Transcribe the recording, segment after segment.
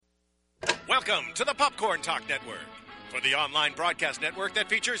Welcome to the Popcorn Talk Network, for the online broadcast network that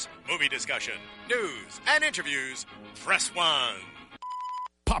features movie discussion, news, and interviews. Press 1.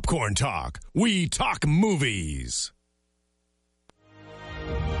 Popcorn Talk. We talk movies.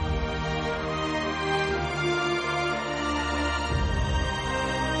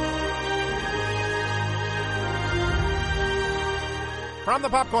 From the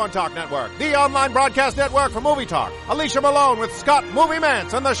Popcorn Talk Network, the online broadcast network for movie talk, Alicia Malone with Scott Movie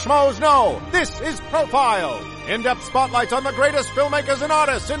Mance and the Schmoes Know. This is Profile. In-depth spotlights on the greatest filmmakers and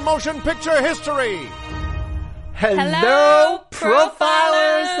artists in motion picture history. Hello,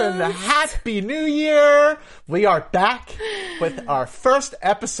 Profilers, and Happy New Year! We are back with our first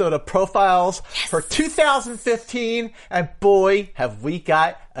episode of Profiles for 2015, and boy, have we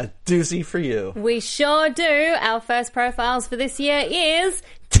got a doozy for you. We sure do. Our first Profiles for this year is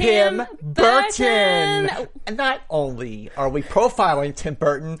Tim Burton! And not only are we profiling Tim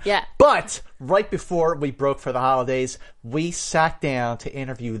Burton, but right before we broke for the holidays, we sat down to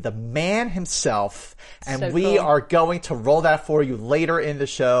interview the man himself, and we are going to roll that for you later in the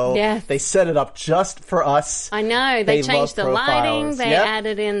show. Yes. They set it up just for us. I know. They changed the lighting. They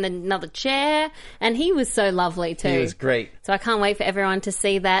added in another chair, and he was so lovely too. He was great. So I can't wait for everyone to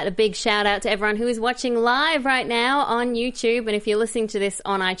see that. A big shout out to everyone who is watching live right now on YouTube, and if you're listening to this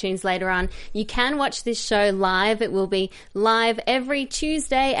on iTunes later on, you can watch this show live. It will be live every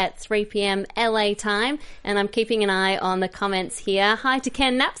Tuesday at 3 p.m. LA time, and I'm keeping an eye on the comments here. Hi to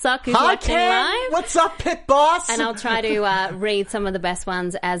Ken Knapsack, who's watching live. What's up, Pit Boss? And I'll try to read some of the best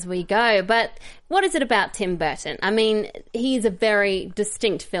ones as we go. But what is it about Tim Burton? I mean, he's a very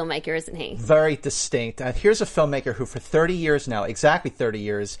distinct filmmaker, isn't he? Very distinct. Here's a filmmaker who for 30 years now, exactly 30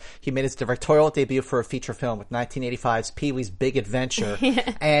 years, he made his directorial debut for a feature film with 1985's Pee-wee's Big Adventure.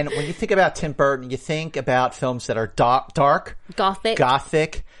 And when you think about Tim Burton, you think about films that are dark,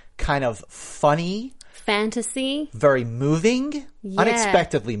 gothic, kind of funny, fantasy, very moving,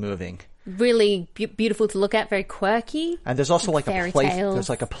 unexpectedly moving. Really beautiful to look at, very quirky. And there's also like there's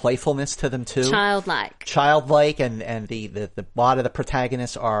like a playfulness to them too. Childlike, and the lot of the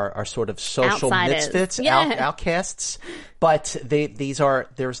protagonists are sort of social misfits, outcasts. But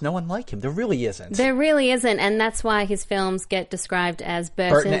there's no one like him. There really isn't. There really isn't, and that's why his films get described as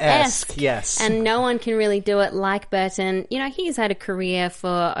Burton-esque. Yes. And no one can really do it like Burton. You know, he's had a career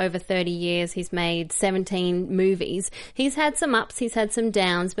for over 30 years. He's made 17 movies. He's had some ups, he's had some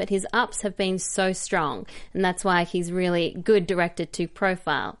downs, but his ups have been so strong, and that's why he's really good director to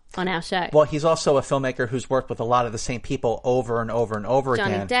profile on our show. Well, he's also a filmmaker who's worked with a lot of the same people over and over and over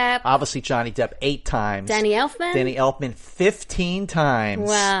again. Johnny Depp. Obviously, Johnny Depp 8 times. Danny Elfman 15 times.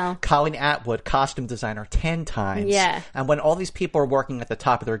 Wow. Colleen Atwood, costume designer, 10 times. Yeah. And when all these people are working at the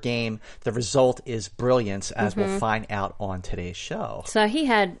top of their game, the result is brilliance, as we'll find out on today's show. So he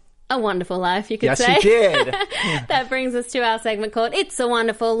had a wonderful life, you could say. Yes, he did. That brings us to our segment called It's a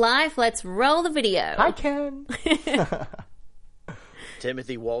Wonderful Life. Let's roll the video. Hi, Ken.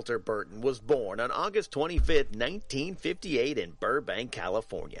 Timothy Walter Burton was born on August 25, 1958 in Burbank,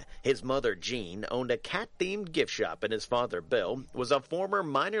 California. His mother, Jean, owned a cat-themed gift shop, and his father, Bill, was a former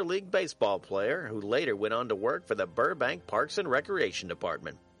minor league baseball player who later went on to work for the Burbank Parks and Recreation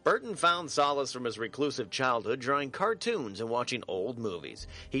Department. Burton found solace from his reclusive childhood drawing cartoons and watching old movies.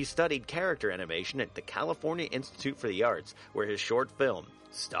 He studied character animation at the California Institute for the Arts, where his short film,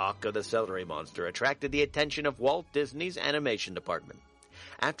 Stalk of the Celery Monster, attracted the attention of Walt Disney's animation department.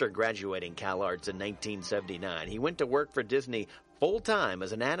 After graduating CalArts in 1979, he went to work for Disney full-time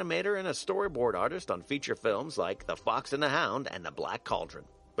as an animator and a storyboard artist on feature films like The Fox and the Hound and The Black Cauldron.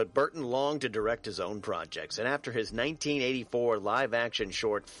 But Burton longed to direct his own projects, and after his 1984 live-action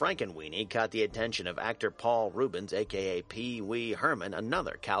short Frankenweenie caught the attention of actor Paul Reubens, a.k.a. Pee Wee Herman,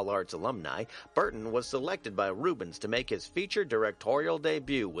 another CalArts alumni, Burton was selected by Reubens to make his feature directorial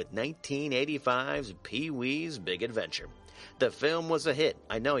debut with 1985's Pee Wee's Big Adventure. The film was a hit,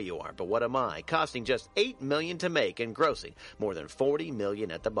 I Know You Are, But What Am I?, costing just $8 million to make and grossing more than $40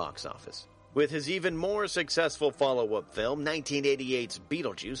 million at the box office. With his even more successful follow-up film, 1988's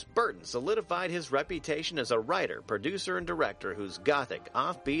Beetlejuice, Burton solidified his reputation as a writer, producer, and director whose gothic,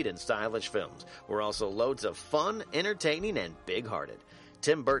 offbeat, and stylish films were also loads of fun, entertaining, and big-hearted.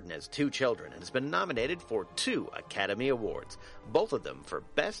 Tim Burton has 2 children and has been nominated for 2 Academy Awards, both of them for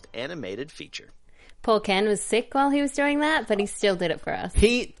Best Animated Feature. Poor Ken was sick while he was doing that, but he still did it for us.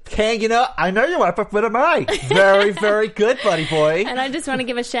 Ken, I know you are, but what am I? Very, very good, buddy boy. And I just want to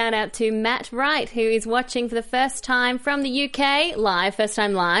give a shout out to Matt Wright, who is watching for the first time from the UK, first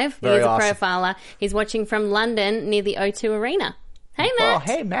time live. He is a profiler. He's watching from London near the O2 Arena. Hey, Matt. Oh,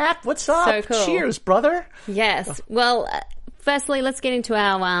 hey, Matt. What's up? So cool. Cheers, brother. Yes. Well, firstly, let's get into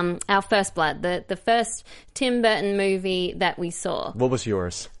our First Blood, the first Tim Burton movie that we saw. What was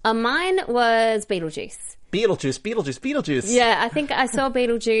yours? Mine was Beetlejuice. Beetlejuice. Yeah, I think I saw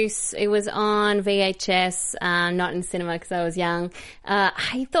Beetlejuice. It was on VHS, not in cinema because I was young.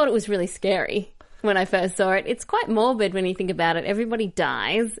 I thought it was really scary when I first saw it. It's quite morbid when you think about it. Everybody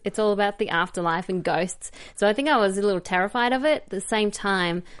dies. It's all about the afterlife and ghosts. So I think I was a little terrified of it. At the same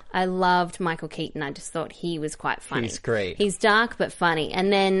time, I loved Michael Keaton. I just thought he was quite funny. He's great. He's dark but funny.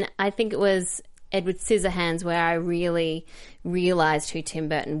 And then I think it was Edward Scissorhands where I really realised who Tim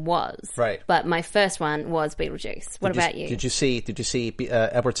Burton was. Right. But my first one was Beetlejuice. What about you? Did you see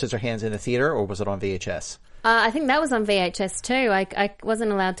Edward Scissorhands in the theater, or was it on VHS? I think that was on VHS too. I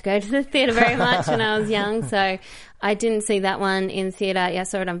wasn't allowed to go to the theatre very much when I was young, so I didn't see that one in theatre. Yeah, I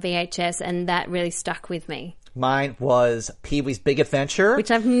saw it on VHS, and that really stuck with me. Mine was Pee-wee's Big Adventure,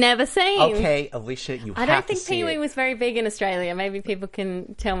 which I've never seen. Okay, Alicia, you have to see it. I don't think Pee-wee was very big in Australia. Maybe people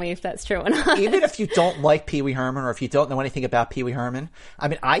can tell me if that's true or not. Even if you don't like Pee-wee Herman, or if you don't know anything about Pee-wee Herman, I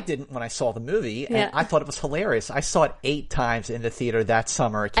mean, I didn't when I saw the movie, and I thought it was hilarious. I saw it 8 times in the theater that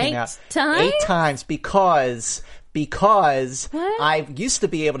summer. It came out 8 times because I used to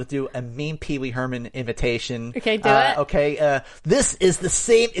be able to do a mean Pee-wee Herman imitation. Okay, do it. Okay, this is the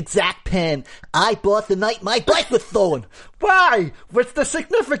same exact pen I bought the night my bike was stolen. Why? What's the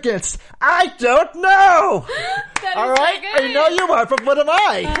significance? I don't know. All right, so I know you are, but what am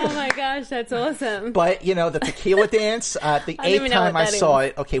I? Oh my gosh, that's awesome. But, you know, the tequila dance, the 8th time I saw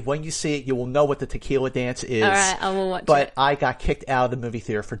it, okay, when you see it, you will know what the tequila dance is. All right, I will watch it. But I got kicked out of the movie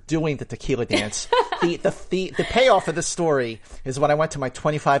theater for doing the tequila dance. The payoff of this story is when I went to my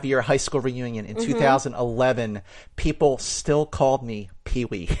 25-year high school reunion in 2011, people still called me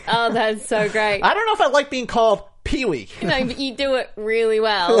Pee-wee. Oh, that's so great. I don't know if I like being called Pee-wee. No, but you do it really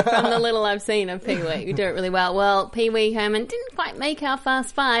well. From the little I've seen of Pee-wee, you do it really well. Well, Pee-wee Herman didn't quite make our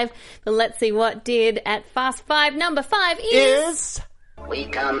Fast Five, but let's see what did at Fast Five. Number 5 is... We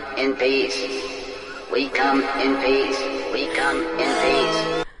come in peace. We come in peace. We come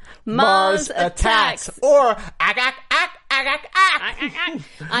in peace. Mars Attacks. Or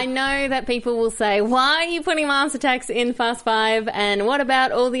I know that people will say, why are you putting Mars Attacks in Fast Five? And what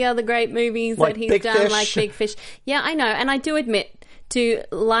about all the other great movies like that he's Big done, Fish. like Big Fish? Yeah, I know. And I do admit to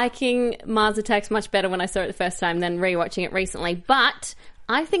liking Mars Attacks much better when I saw it the first time than rewatching it recently. But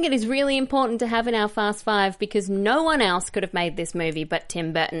I think it is really important to have in our Fast Five because no one else could have made this movie but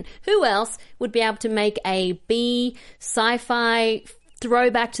Tim Burton. Who else would be able to make a B sci-fi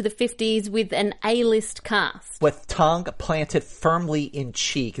throwback to the 50s with an A-list cast? With tongue planted firmly in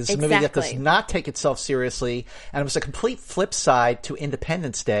cheek. It's a movie that does not take itself seriously, and it was a complete flip side to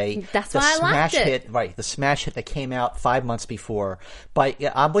Independence Day. That's why I liked it. Right, the smash hit that came out 5 months before. But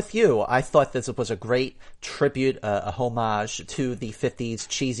yeah, I'm with you. I thought this was a great tribute, a homage to the 50s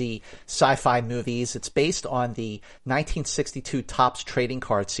cheesy sci-fi movies. It's based on the 1962 Topps trading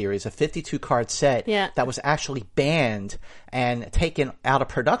card series, a 52-card set that was actually banned and taken out of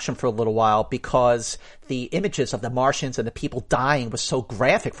production for a little while because the images of the Martians and the people dying was so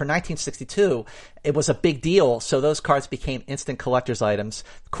graphic. For 1962, it was a big deal, so those cards became instant collector's items.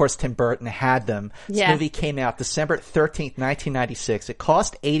 Of course, Tim Burton had them. This movie came out December 13th, 1996. It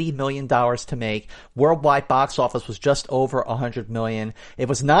cost $80 million to make. Worldwide box office was just over $100 million. It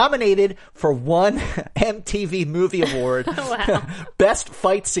was nominated for 1 MTV Movie Award. Wow. Best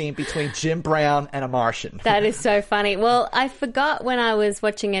fight scene between Jim Brown and a Martian. That is so funny. Well, I forgot when I was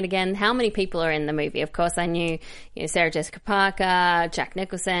watching it again how many people are in the movie. Of course, I knew Sarah Jessica Parker, Jack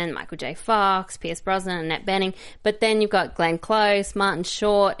Nicholson, Michael J. Fox, Pierce Brosnan, and Annette Bening. But then you've got Glenn Close, Martin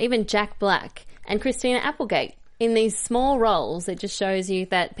Short, even Jack Black and Christina Applegate in these small roles. It just shows you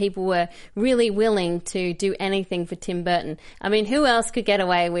that people were really willing to do anything for Tim Burton. I mean, who else could get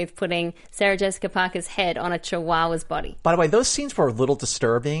away with putting Sarah Jessica Parker's head on a chihuahua's body? By the way, those scenes were a little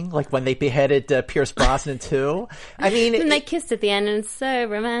disturbing, like when they beheaded Pierce Brosnan too. I mean, and they kissed at the end, and it's so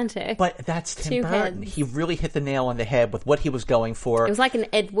romantic. But that's Tim Burton. He really hit the nail on the head with what he was going for. It was like an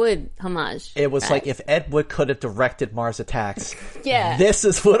Ed Wood homage. It was like if Ed Wood could have directed Mars Attacks. Yeah, this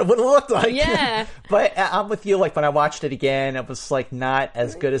is what it would have looked like. Yeah, but I'm with you. Like when I watched it again, it was like not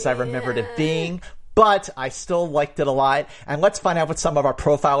as good as I remembered it being. But I still liked it a lot. And let's find out what some of our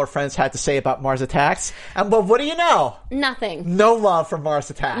profiler friends had to say about Mars Attacks. And well, what do you know? Nothing. No love for Mars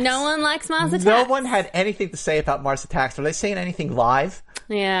Attacks. No one likes Mars Attacks. No one had anything to say about Mars Attacks. Are they saying anything live?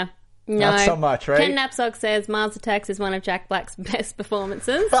 Yeah. Not so much, right? Ken Knapsack says Mars Attacks is one of Jack Black's best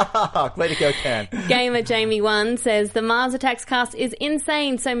performances. Way to go, Ken. Gamer Jamie1 says the Mars Attacks cast is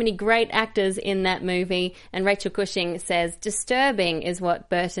insane. So many great actors in that movie. And Rachel Cushing says disturbing is what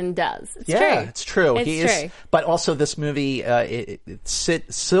Burton does. It's true. It's true. It's true. But also this movie,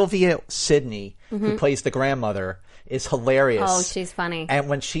 Sylvia Sidney, who plays the grandmother, is hilarious. Oh, she's funny. And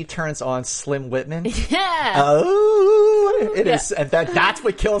when she turns on Slim Whitman, it is, and that's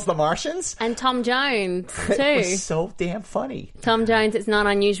what kills the Martians. And Tom Jones too. It was so damn funny. Tom Jones, It's Not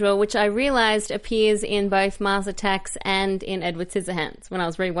Unusual, which I realised appears in both Mars Attacks and in Edward Scissorhands when I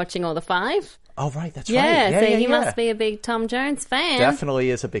was rewatching all the 5. Oh, right, that's right. Yeah, so he must be a big Tom Jones fan. Definitely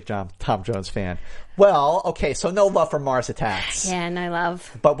is a big Tom Jones fan. Well, okay, so no love for Mars Attacks. Yeah, no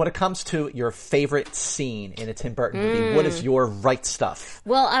love. But when it comes to your favorite scene in a Tim Burton movie, what is your right stuff?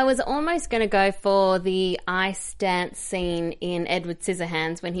 Well, I was almost going to go for the ice dance scene in Edward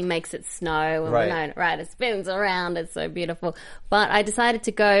Scissorhands when he makes it snow. And it spins around. It's so beautiful. But I decided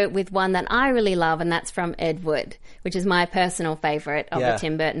to go with one that I really love, and that's from Ed Wood, which is my personal favourite of the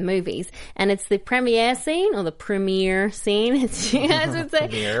Tim Burton movies. And it's the premiere scene, or the premiere scene, as you guys would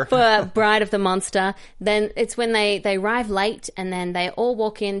say, for Bride of the Monster. Then it's when they arrive late, and then they all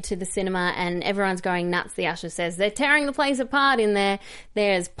walk into the cinema and everyone's going nuts. The usher says they're tearing the place apart in there.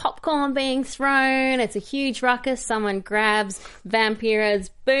 There's popcorn being thrown. It's a huge ruckus. Someone grabs Vampira's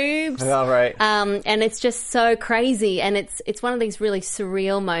boobs. All right. And it's just so crazy. And it's one of these really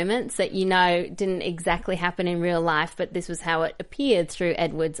surreal moments that didn't exactly happen in real life, but this was how it appeared through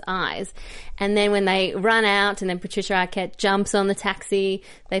Edward's eyes. And then when they run out, and then Patricia Arquette jumps on the taxi,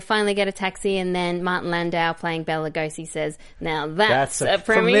 they finally get a taxi, and then Martin Landau playing Bela Lugosi says, now that's a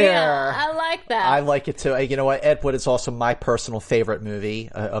premiere. I like that. I like it too. You know what? Ed Wood is also my personal favorite movie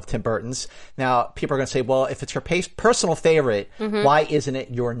of Tim Burton's. Now, people are going to say, well, if it's your personal favorite, why isn't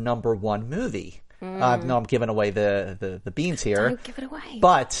it your number one movie? No, I'm giving away the beans here. Don't give it away.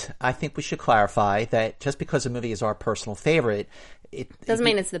 But I think we should clarify that just because a movie is our personal favorite, it doesn't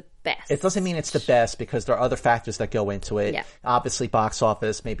mean it's the best. It doesn't mean it's the best, because there are other factors that go into it. Yeah. Obviously, box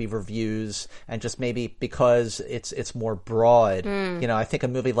office, maybe reviews, and just maybe because it's more broad. I think a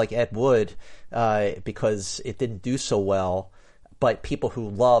movie like Ed Wood, because it didn't do so well, but people who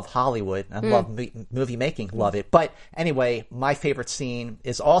love Hollywood and love movie making love it. But anyway, my favorite scene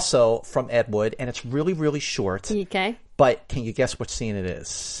is also from Ed Wood, and it's really, really short. Okay. But can you guess which scene it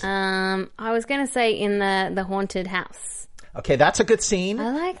is? I was going to say in the haunted house. Okay, that's a good scene.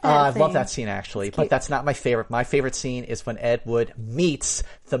 I like that I scene. love that scene, actually. But that's not my favorite. My favorite scene is when Ed Wood meets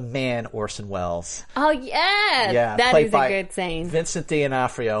the man Orson Welles. Oh, yeah. Yeah, that played is by a good scene. Vincent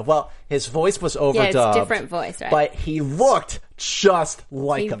D'Onofrio. Well, his voice was overdubbed. Yeah, it's different voice, right? But he looked just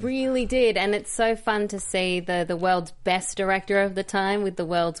like him. He really did. And it's so fun to see the world's best director of the time with the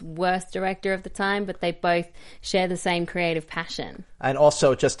world's worst director of the time, but they both share the same creative passion. And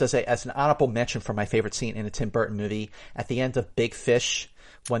also, just as an honorable mention for my favorite scene in a Tim Burton movie, at the end of Big Fish,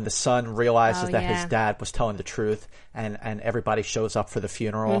 when the son realizes that his dad was telling the truth, and everybody shows up for the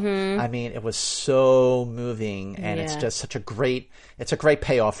funeral. I mean, it was so moving, and it's just such a great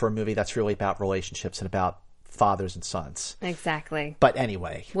payoff for a movie that's really about relationships and about fathers and sons. Exactly. But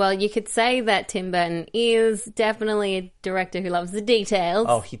anyway. Well, you could say that Tim Burton is definitely a director who loves the details.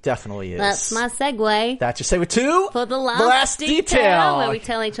 Oh, he definitely is. That's my segue. That's your segue too? For the last detail, where we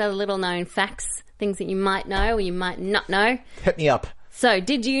tell each other little known facts, things that you might know or you might not know. Hit me up. So,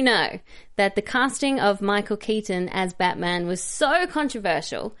 did you know that the casting of Michael Keaton as Batman was so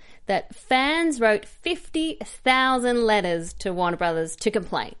controversial that fans wrote 50,000 letters to Warner Brothers to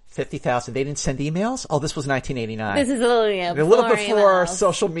complain? 50,000. They didn't send emails? Oh, this was 1989. This is a little before emails.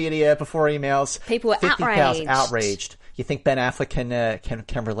 Social media, before emails. People were 50,000 outraged. You think Ben Affleck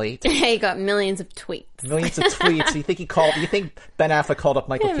can relate? He got millions of tweets. Millions of tweets. You think Ben Affleck called up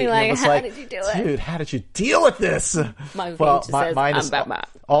Michael Keaton and was how did you do it? Dude, how did you deal with this? Mine is Batman.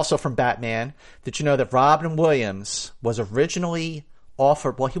 Also from Batman. Did you know that Robin Williams was originally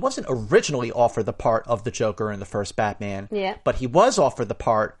offered, well, he wasn't originally offered the part of the Joker in the first Batman, but he was offered the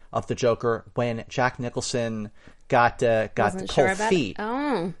part of the Joker when Jack Nicholson got cold feet.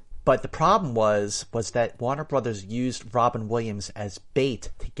 Oh. But the problem was that Warner Brothers used Robin Williams as bait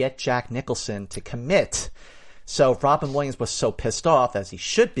to get Jack Nicholson to commit. So Robin Williams was so pissed off, as he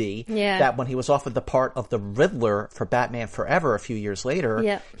should be, that when he was offered the part of the Riddler for Batman Forever a few years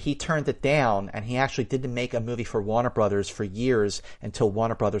later, he turned it down, and he actually didn't make a movie for Warner Brothers for years until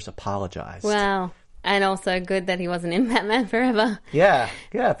Warner Brothers apologized. Wow. And also good that he wasn't in Batman Forever. Yeah.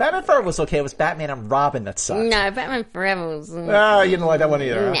 Batman Forever was okay. It was Batman and Robin that sucked. No, Batman Forever was... Oh, you didn't like that one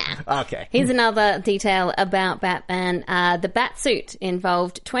either. Nah. Okay. Here's another detail about Batman. The Batsuit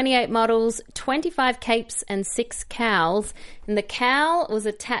involved 28 models, 25 capes, and 6 cowls. And the cowl was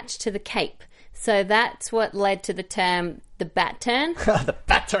attached to the cape. So that's what led to the term the Bat Turn. The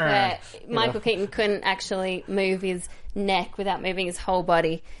Bat Turn. Where Michael Keaton couldn't actually move his neck without moving his whole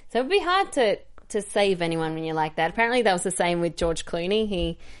body. So it would be hard to save anyone when you're like that. Apparently that was the same with George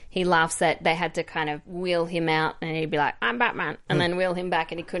Clooney. He laughs that they had to kind of wheel him out and he'd be like, I'm Batman, and then wheel him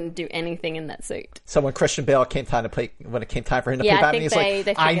back and he couldn't do anything in that suit. So when Christian Bale when it came time for him to play Batman, he's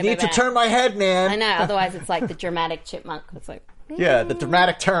like, I need to turn my head, man. I know, otherwise it's like the dramatic chipmunk. It's like... Yeah, the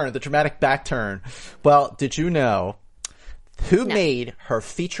dramatic turn, the dramatic back turn. Well, did you know who made her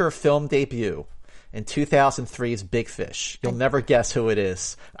feature film debut in 2003's Big Fish? You'll never guess who it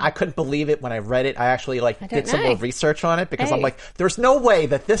is. I couldn't believe it when I read it. I actually did some more research on it because I'm like, there's no way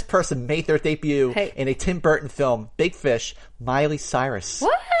that this person made their debut in a Tim Burton film, Big Fish. Miley Cyrus.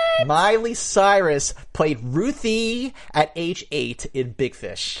 What? Miley Cyrus played Ruthie at age 8 in Big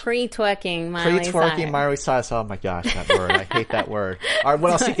Fish. Pre-twerking Miley Cyrus. Oh my gosh, that word. I hate that word. All right,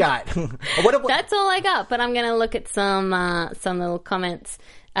 what else you got? That's all I got, but I'm going to look at some little comments.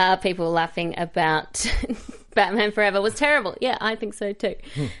 People laughing about Batman Forever was terrible. Yeah, I think so too.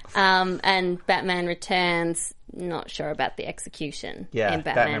 And Batman Returns, not sure about the execution. Yeah, in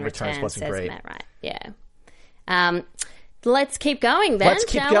Batman Returns wasn't great. That right? Yeah. Let's keep going then. Let's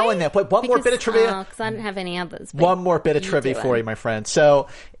keep going then. But one more bit of trivia. Because I don't have any others. One more bit of trivia for you, my friend. So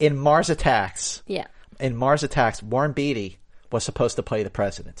in Mars Attacks, Warren Beatty was supposed to play the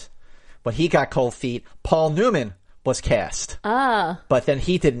president. When he got cold feet, Paul Newman was cast. But then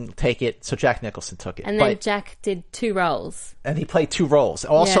he didn't take it, so Jack Nicholson took it. And then Jack did 2 roles. And he played 2 roles.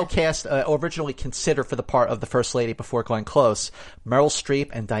 Also cast, originally considered for the part of the First Lady before Glenn Close, Meryl Streep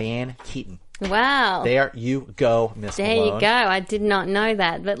and Diane Keaton. Wow. There you go, Miss Malone. There you go. I did not know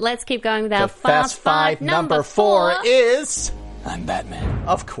that. But let's keep going with our Fast Five. Number 4 is... I'm Batman.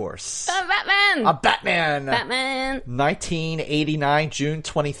 Of course. I'm Batman. A Batman. Batman. 1989, June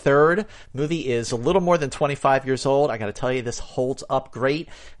 23rd. Movie is a little more than 25 years old. I got to tell you, this holds up great.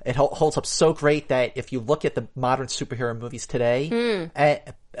 It holds up so great that if you look at the modern superhero movies today,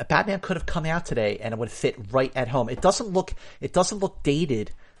 Batman could have come out today and it would fit right at home. It doesn't look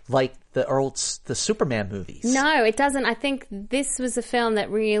dated like the Superman movies. No, it doesn't. I think this was a film that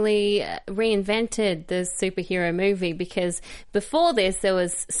really reinvented the superhero movie, because before this there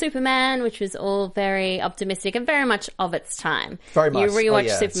was Superman, which was all very optimistic and very much of its time. Very much. You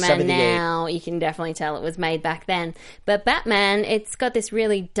rewatch Superman now, you can definitely tell it was made back then. But Batman, it's got this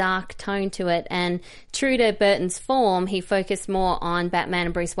really dark tone to it, and true to Burton's form, he focused more on Batman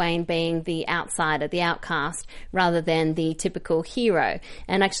and Bruce Wayne being the outsider, the outcast, rather than the typical hero.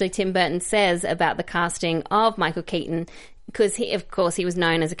 And actually Tim Burton says about the casting of Michael Keaton, because he was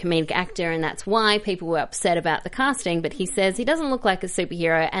known as a comedic actor and that's why people were upset about the casting, but he says he doesn't look like a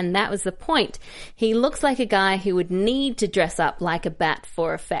superhero, and that was the point. He looks like a guy who would need to dress up like a bat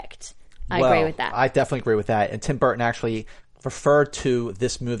for effect. I agree with that. I definitely agree with that. And Tim Burton actually referred to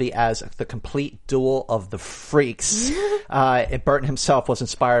this movie as the complete duel of the freaks. And Burton himself was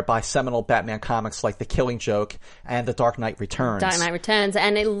inspired by seminal Batman comics like The Killing Joke and The Dark Knight Returns.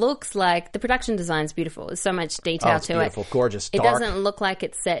 And it looks like the production design is beautiful. There's so much detail to beautiful, gorgeous, dark. It doesn't look like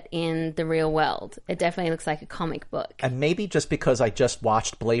it's set in the real world. It definitely looks like a comic book. And maybe just because I just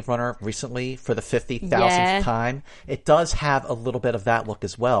watched Blade Runner recently for the 50,000th time, it does have a little bit of that look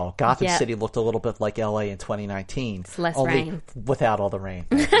as well. Gotham City looked a little bit like LA in 2019. It's less rain. Without all the rain.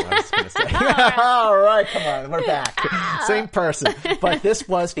 I was going to say. All right, come on, we're back. Same person. But this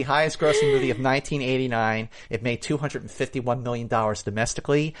was the highest grossing movie of 1989. It made $251 million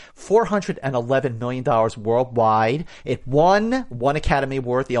domestically, $411 million worldwide. It won 1 Academy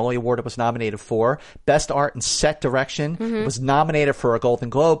Award, the only award it was nominated for. Best Art and Set Direction. It was nominated for a Golden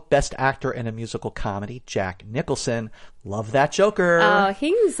Globe. Best Actor in a Musical Comedy, Jack Nicholson. Love that Joker. Oh,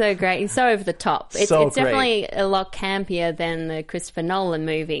 he's so great. He's so over the top. It's definitely a lot campier than the Christopher Nolan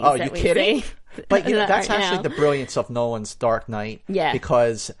movies. Oh, you kidding? But that's actually the brilliance of Nolan's Dark Knight. Yeah.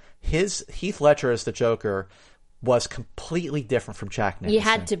 Because his Heath Ledger as the Joker was completely different from Jack Nicholson. You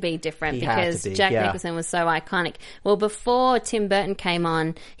had to be different because Jack Nicholson was so iconic. Well, before Tim Burton came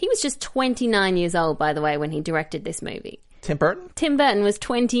on, he was just 29 years old, by the way, when he directed this movie. Tim Burton? Tim Burton was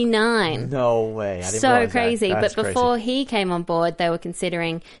 29. No way. I didn't so realize crazy. That. But before he came on board, they were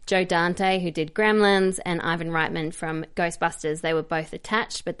considering Joe Dante, who did Gremlins, and Ivan Reitman from Ghostbusters. They were both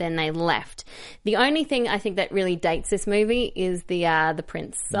attached, but then they left. The only thing I think that really dates this movie is the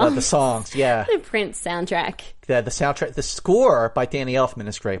Prince songs. The songs, yeah. The Prince soundtrack. The soundtrack, the score by Danny Elfman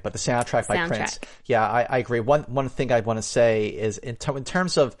is great, but the soundtrack by Prince. Yeah, I agree. One thing I want to say is in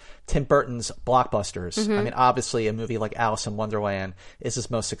terms of Tim Burton's blockbusters, I mean, obviously a movie like Alice in Wonderland is his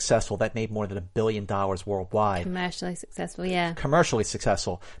most successful. That made more than $1 billion worldwide. Commercially successful, yeah. Commercially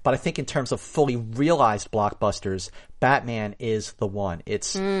successful. But I think in terms of fully realized blockbusters, Batman is the one.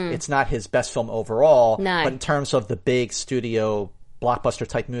 It's not his best film overall, but in terms of the big studio blockbuster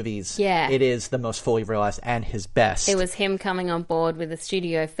type movies, it is the most fully realized and his best. It was him coming on board with a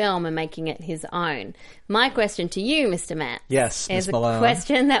studio film and making it his own. My question to you, Mr. Matt, yes, is a Malone.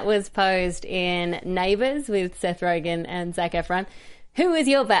 question that was posed in Neighbours with Seth Rogen and Zac Efron. Who is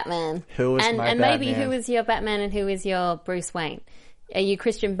your Batman? Who is my Batman? And maybe who is your Batman and who is your Bruce Wayne? Are you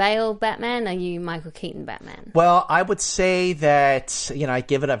Christian Bale Batman? Are you Michael Keaton Batman? Well, I would say that, I've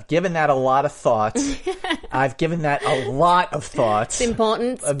given that a lot of thought. I've given that a lot of thought. It's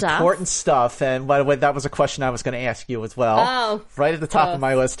important stuff. And by the way, that was a question I was going to ask you as well. Oh, right at the top of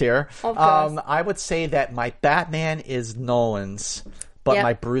my list here. Of course. I would say that my Batman is Nolan's, but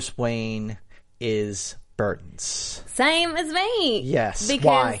my Bruce Wayne is Burton's. Same as me. Yes. Because,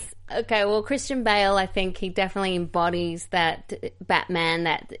 why? Okay, well, Christian Bale, I think he definitely embodies that Batman,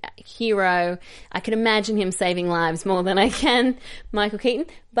 that hero. I can imagine him saving lives more than I can Michael Keaton.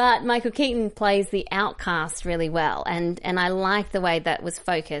 But Michael Keaton plays the outcast really well. And I like the way that was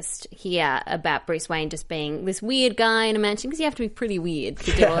focused here about Bruce Wayne just being this weird guy in a mansion, because you have to be pretty weird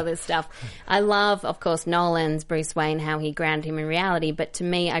to do all this stuff. I love, of course, Nolan's Bruce Wayne, how he grounded him in reality. But to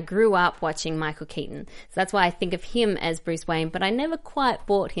me, I grew up watching Michael Keaton. So that's why I think of him as Bruce Wayne, but I never quite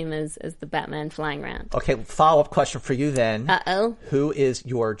bought him as the Batman flying around. Okay, follow-up question for you then. Uh-oh. Who is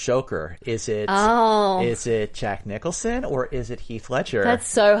your Joker? Is it Jack Nicholson or is it Heath Ledger? That's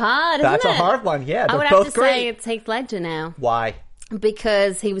so hard, isn't it? That's a hard one, yeah. They're I would both have to great. say it's Heath Ledger now. Why?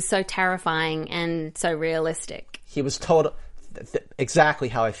 Because he was so terrifying and so realistic. He was exactly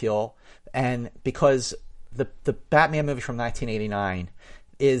how I feel. And because the Batman movie from 1989...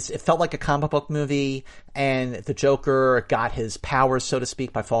 it felt like a comic book movie, and the Joker got his powers, so to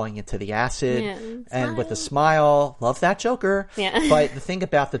speak, by falling into the acid. And with a smile, love that Joker. Yeah. But the thing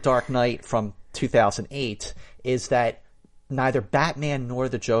about The Dark Knight from 2008 is that neither Batman nor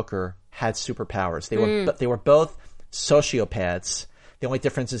the Joker had superpowers. They were both sociopaths. The only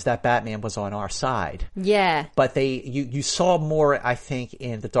difference is that Batman was on our side. Yeah. But you saw more, I think,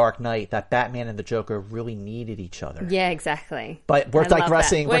 in The Dark Knight that Batman and the Joker really needed each other. Yeah, exactly. But we're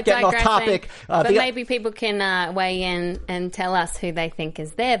digressing. We're getting off topic. But maybe people can weigh in and tell us who they think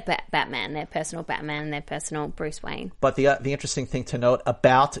is their Batman, their personal Batman, their personal Bruce Wayne. But the interesting thing to note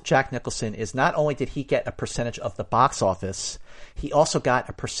about Jack Nicholson is not only did he get a percentage of the box office, he also got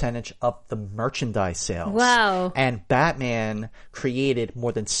a percentage of the merchandise sales. Wow. And Batman created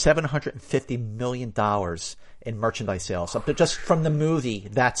more than $750 million in merchandise sales, just from the movie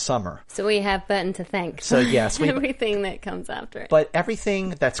that summer. So we have Burton to thank. So yes, everything that comes after it. But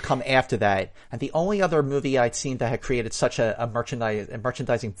everything that's come after that, and the only other movie I'd seen that had created such a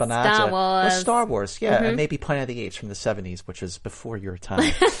merchandising bonanza was Star Wars. Yeah, and maybe Planet of the Apes from the 70s, which is before your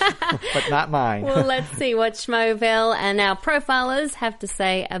time, but not mine. Well, let's see what Schmoville and our profilers have to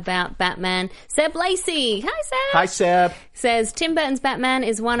say about Batman. Seb Lacey. Hi, Seb. Hi, Seb. Says, Tim Burton's Batman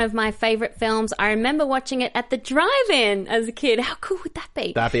is one of my favorite films. I remember watching it at the drive-in as a kid. How cool would that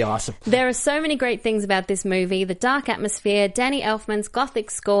be? That'd be awesome. There are so many great things about this movie. The dark atmosphere, Danny Elfman's gothic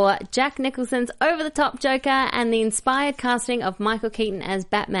score, Jack Nicholson's over-the-top Joker, and the inspired casting of Michael Keaton as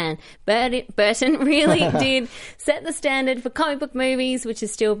Batman. Burton really did set the standard for comic book movies, which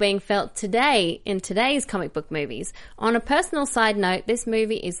is still being felt today in today's comic book movies. On a personal side note, this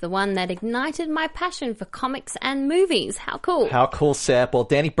movie is the one that ignited my passion for comics and movies. How cool. How cool, Seb. Well,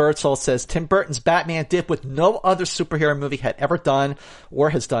 Danny Birdsall says, Tim Burton's Batman did what no other superhero movie had ever done or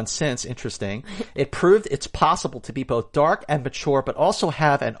has done since. Interesting. It proved it's possible to be both dark and mature, but also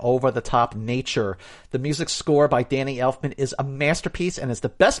have an over-the-top nature. The music score by Danny Elfman is a masterpiece and is the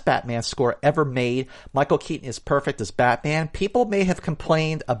best Batman score ever made. Michael Keaton is perfect as Batman. People may have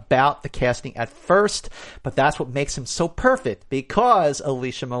complained about the casting at first, but that's what makes him so perfect, because,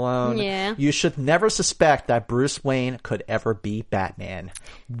 Alicia Malone, you should never suspect that Bruce Wayne could ever be Batman.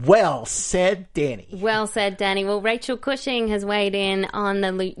 Well said, Danny. Well said, said, Danny. Well, Rachel Cushing has weighed in on the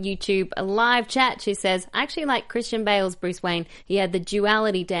YouTube live chat. She says, I actually like Christian Bale's Bruce Wayne. He had the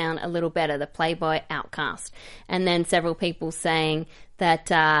duality down a little better, the playboy outcast. And then several people saying that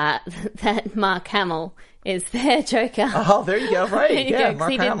that Mark Hamill is their Joker. Oh, there you go. Right. Yeah,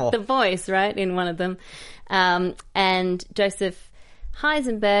 Mark he Hamill. did the voice, right, in one of them. And Joseph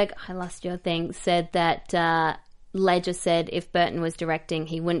Heisenberg, I lost your thing, said that Ledger said if Burton was directing,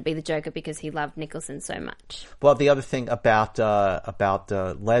 he wouldn't be the Joker because he loved Nicholson so much. Well, the other thing about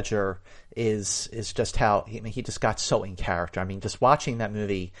Ledger is just how he just got so in character. I mean, just watching that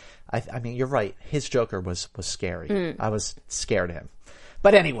movie, I mean, you're right. His Joker was scary. I was scared of him.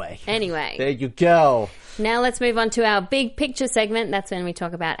 But anyway, there you go. Now let's move on to our big picture segment. That's when we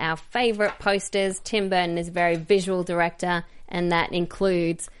talk about our favorite posters. Tim Burton is a very visual director, and that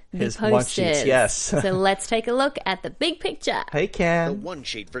includes his posters. One sheets, yes. So let's take a look at the big picture. Hey, Ken. The one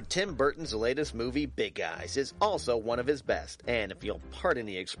sheet for Tim Burton's latest movie, Big Eyes, is also one of his best, and if you'll pardon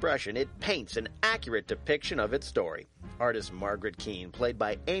the expression, it paints an accurate depiction of its story. Artist Margaret Keane, played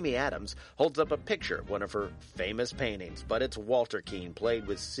by Amy Adams, holds up a picture of one of her famous paintings, but it's Walter Keane, played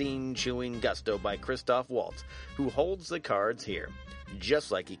with scene-chewing gusto by Christoph Waltz, who holds the cards here,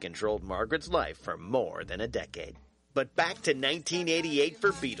 just like he controlled Margaret's life for more than a decade. But back to 1988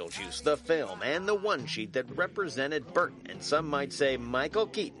 for Beetlejuice, the film, and the one sheet that represented Burton, and some might say Michael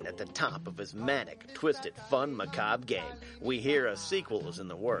Keaton, at the top of his manic, twisted, fun, macabre game. We hear a sequel is in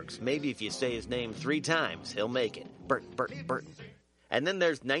the works. Maybe if you say his name 3 times, he'll make it. Burton, Burton, Burton. And then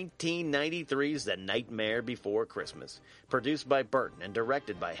there's 1993's The Nightmare Before Christmas, produced by Burton and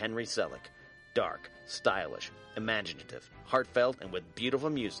directed by Henry Selick. Dark, stylish, imaginative, heartfelt, and with beautiful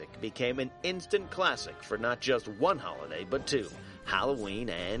music, became an instant classic for not just one holiday, but 2, Halloween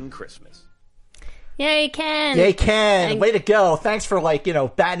and Christmas. Yay, Ken! Yay, Ken! Way to go. Thanks for,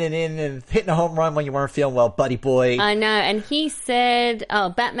 batting it in and hitting a home run when you weren't feeling well, buddy boy. I know, and he said,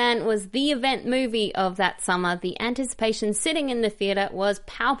 Batman was the event movie of that summer. The anticipation sitting in the theater was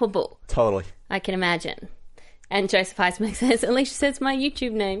palpable. Totally. I can imagine. And Joseph Heisenberg says, Alicia says my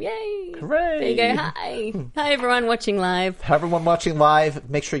YouTube name. Yay! Hooray! There you go. Hi. Hi, everyone watching live. Hi, everyone watching live.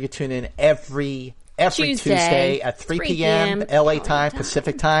 Make sure you tune in every Tuesday at 3 p.m. LA time,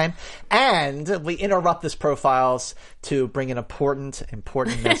 Pacific time. And we interrupt this profiles to bring an important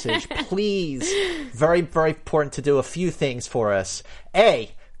message. Please, very, very important to do a few things for us. A,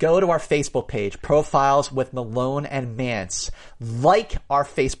 go to our Facebook page, Profiles with Malone and Mance. Like our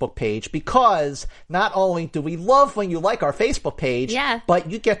Facebook page, because not only do we love when you like our Facebook page,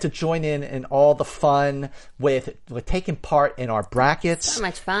 but you get to join in all the fun with taking part in our brackets. So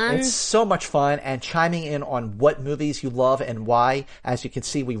much fun. It's so much fun, and chiming in on what movies you love and why. As you can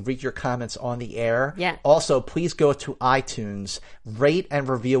see, we read your comments on the air. Yeah. Also, please go to iTunes, rate and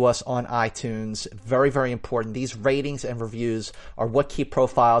review us on iTunes. Very, very important. These ratings and reviews are what keep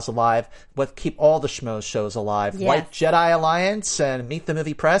Profiles alive, what keep all the Schmoes shows alive. Yes. Like Jedi Alliance and Meet the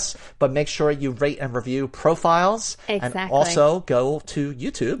Movie Press, but make sure you rate and review Profiles. Exactly. And also go to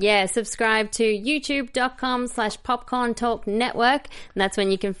YouTube. Yeah, subscribe to youtube.com/Popcorn Talk Network. And that's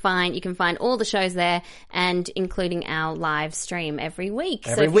when you can find all the shows there, and including our live stream every week.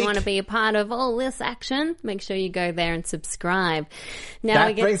 So if you want to be a part of all this action, make sure you go there and subscribe. Now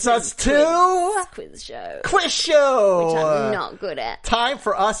that brings us to quiz show. Quiz show! Which I'm not good at. Time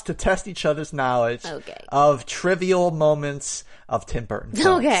for us to test each other's knowledge of trivial moments of Tim Burton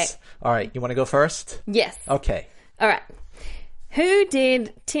films. Okay. All right, you want to go first? Yes. Okay. All right. Who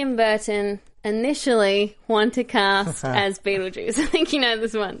did Tim Burton initially want to cast as Beetlejuice? I think you know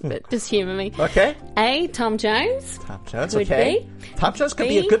this one, but just humour me. Okay. A, Tom Jones. Tom Jones, could okay. Be. Tom Jones could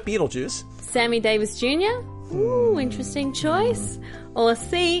be a good Beetlejuice. Sammy Davis Jr. Ooh, interesting choice. Or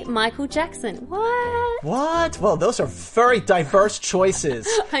C, Michael Jackson. What? Well, those are very diverse choices.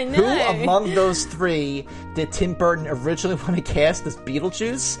 I know. Who among those 3 did Tim Burton originally want to cast as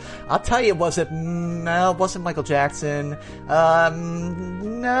Beetlejuice? I'll tell you, no, it wasn't Michael Jackson.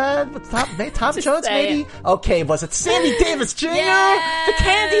 No, Tom Jones maybe? Okay, was it Sammy Davis Jr.? Yes! The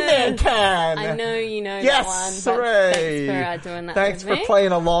Candyman can! I know you know yes, that one. Hooray! Thanks for doing that Thanks with for me.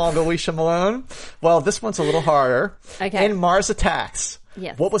 playing along, Alicia Malone. Well, this one's a little harder. Okay. In Mars Attacks,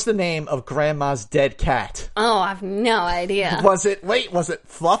 yes. What was the name of Grandma's dead cat? Oh, I have no idea. Was it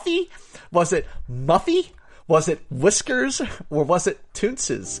Fluffy? Was it Muffy? Was it Whiskers? Or was it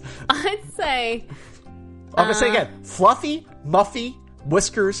Toonces? I'd say... I'm going to say again. Fluffy, Muffy,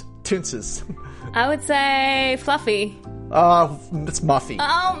 Whiskers, Toonces. I would say Fluffy. It's Muffy.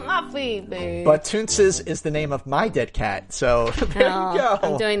 Oh, Muffy, boo. But Toonces is the name of my dead cat, so there you go.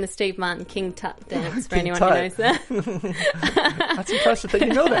 I'm doing the Steve Martin King Tut dance for King anyone Tut. who knows that. That's impressive that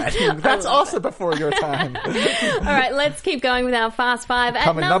you know that. That's also before your time. All right, let's keep going with our Fast Five.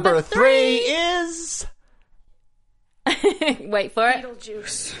 Coming At number 3 is... Wait for it.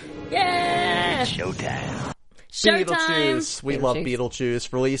 Beetlejuice. Yeah! Showtime. Beetlejuice. We love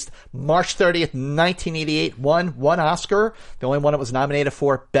Beetlejuice. Released March 30th, 1988. Won one Oscar. The only one it was nominated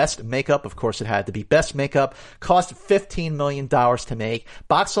for. Best Makeup. Of course, it had to be Best Makeup. Cost $15 million to make.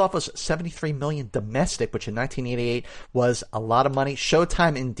 Box office, $73 million domestic, which in 1988 was a lot of money.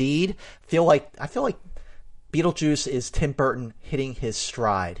 Showtime indeed. I feel like Beetlejuice is Tim Burton hitting his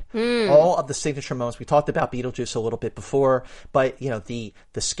stride. All of the signature moments. We talked about Beetlejuice a little bit before, but the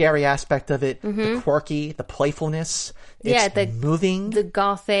scary aspect of it, the quirky, the playfulness. It's moving. The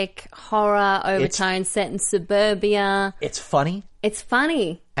gothic horror overtone set in suburbia. It's funny. It's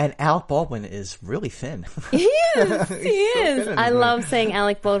funny. And Alec Baldwin is really thin. He is. He is. So I love seeing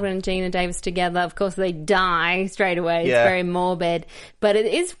Alec Baldwin and Gina Davis together. Of course, they die straight away. It's very morbid. But it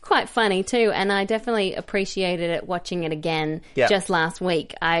is quite funny, too. And I definitely appreciated it watching it again just last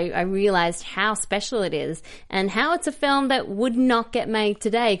week. I realized how special it is and how it's a film that would not get made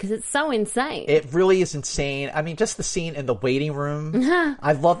today because it's so insane. It really is insane. I mean, just the scene in the waiting room.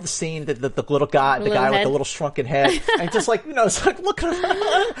 I love the scene that the little guy, the guy with the little shrunken head. And just it's like, look at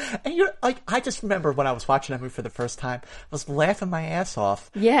her. And you're like, I just remember when I was watching that movie for the first time, I was laughing my ass off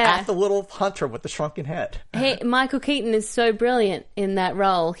at the little hunter with the shrunken head. Hey, Michael Keaton is so brilliant in that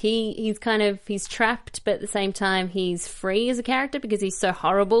role. He's trapped, but at the same time, he's free as a character because he's so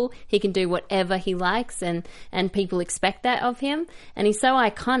horrible. He can do whatever he likes, and people expect that of him. And he's so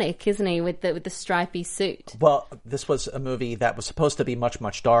iconic, isn't he, with the stripy suit? Well, this was a movie that was supposed to be much,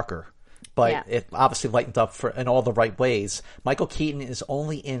 much darker. But it obviously lightened up in all the right ways. Michael Keaton is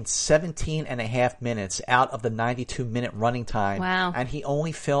only in 17 and a half minutes out of the 92-minute running time. Wow. And he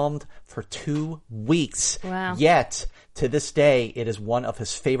only filmed for 2 weeks. Wow. Yet, to this day, it is one of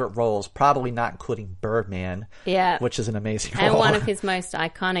his favorite roles, probably not including Birdman, which is an amazing role. And one of his most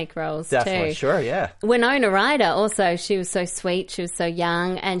iconic roles, Definitely, too. Sure, yeah. Winona Ryder also, she was so sweet, she was so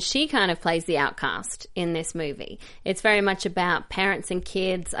young, and she kind of plays the outcast in this movie. It's very much about parents and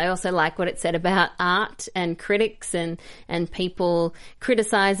kids. I also like what it said about art and critics and people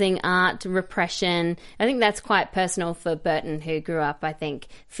criticizing art, repression. I think that's quite personal for Burton, who grew up, I think,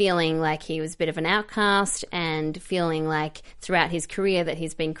 feeling like he was a bit of an outcast and feeling like throughout his career that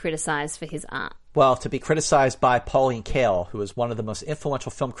he's been criticized for his art. Well, to be criticized by Pauline Kael, who is one of the most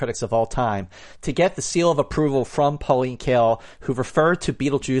influential film critics of all time, to get the seal of approval from Pauline Kael, who referred to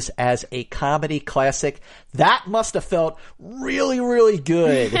Beetlejuice as a comedy classic, that must have felt really, really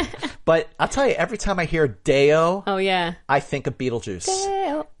good. But I'll tell you, every time I hear Deo, I think of Beetlejuice.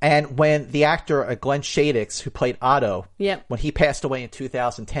 Deo. And when the actor Glenn Shadix, who played Otto, when he passed away in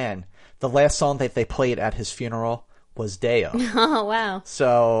 2010, the last song that they played at his funeral was Deo. Oh, wow.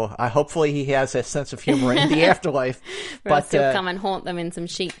 So hopefully he has a sense of humor in the afterlife. But he'll come and haunt them in some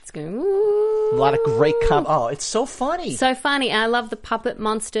sheets going, ooh. A lot of great it's so funny. So funny. And I love the puppet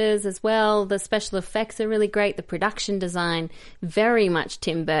monsters as well. The special effects are really great. The production design, very much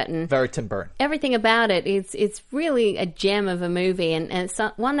Tim Burton. Very Tim Burton. Everything about it, it's really a gem of a movie. And it's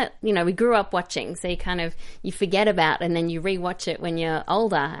one that, we grew up watching. So you forget about, and then you rewatch it when you're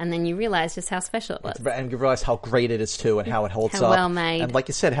older, and then you realize just how special it was. And you realize how great it is too, and how it holds up. How well made. And like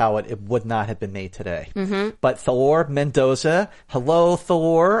you said, how it would not have been made today. Mm-hmm. But Thor Mendoza, hello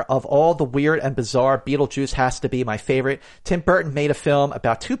Thor, of all the weird and bizarre, Beetlejuice has to be my favorite. Tim Burton made a film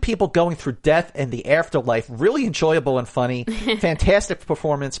about two people going through death and the afterlife. Really enjoyable and funny. Fantastic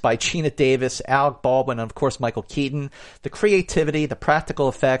performance by Gina Davis, Alec Baldwin, and of course Michael Keaton. The creativity, the practical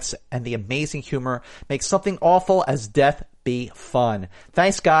effects, and the amazing humor make something awful as death be fun.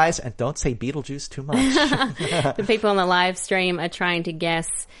 Thanks, guys, and don't say Beetlejuice too much. The people on the live stream are trying to guess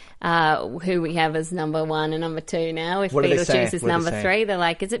who we have as number 1 and number 2 now. If Beetlejuice is number 3, they're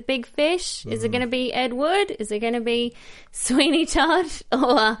like, is it Big Fish? Is it going to be Ed Wood? Is it going to be Sweeney Todd?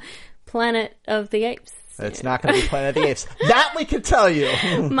 Or Planet of the Apes? It's not going to be Planet of the Apes. That we can tell you.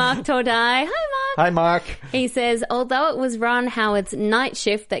 Mark Tordai. Hi, Mark. Hi, Mark. He says, although it was Ron Howard's Night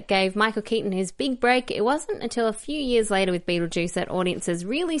Shift that gave Michael Keaton his big break, it wasn't until a few years later with Beetlejuice that audiences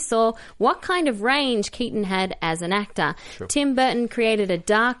really saw what kind of range Keaton had as an actor. True. Tim Burton created a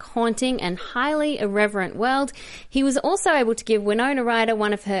dark, haunting, and highly irreverent world. He was also able to give Winona Ryder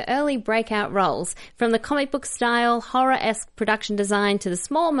one of her early breakout roles. From the comic book style, horror-esque production design to the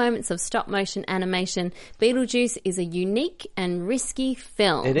small moments of stop-motion animation, Beetlejuice is a unique and risky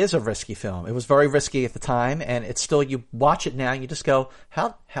film. It is a risky film. It was very risky at the time, and it's still, you watch it now, you just go,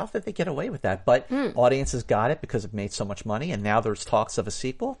 how did they get away with that? But audiences got it because it made so much money, and now there's talks of a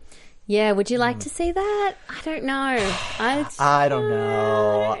sequel. Yeah, would you like to see that? I don't know. I don't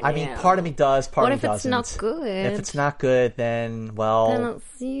know. I mean, part of me does, part of me doesn't. What if it's not good? If it's not good, then, well,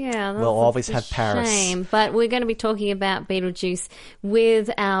 we'll always have Paris. Shame. But we're going to be talking about Beetlejuice with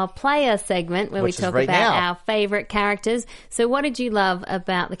our player segment where we talk about our favorite characters. So what did you love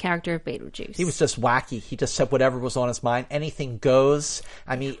about the character of Beetlejuice? He was just wacky. He just said whatever was on his mind. Anything goes.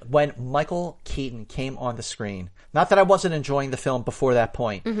 I mean, when Michael Keaton came on the screen, not that I wasn't enjoying the film before that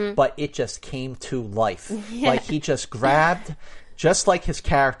point, but it just came to life. Yeah. Like he just grabbed, just like his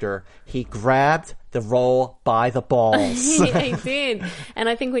character, he grabbed the role by the balls. Yeah, he did. And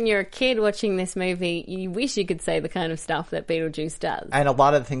I think when you're a kid watching this movie, you wish you could say the kind of stuff that Beetlejuice does. And a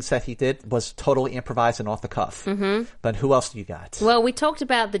lot of the things that he did was totally improvised and off the cuff. But who else do you got? Well, we talked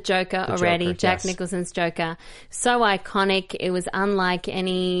about the Joker already, Jack Nicholson's Joker. So iconic. It was unlike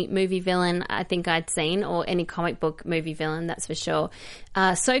any movie villain I think I'd seen, or any comic book movie villain, that's for sure.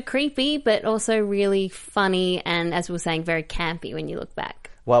 So creepy, but also really funny and, as we were saying, very campy when you look back.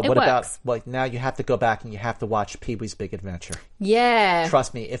 Well, what about, well, now you have to go back and you have to watch Pee-wee's Big Adventure. Yeah.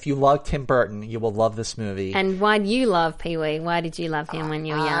 Trust me, if you love Tim Burton, you will love this movie. And why do you love Pee-wee? Why did you love him when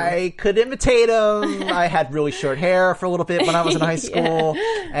you were young? I could imitate him. I had really short hair for a little bit when I was in high school.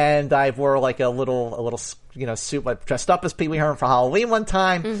 And I wore like a little suit. I dressed up as Pee-wee Herman for Halloween one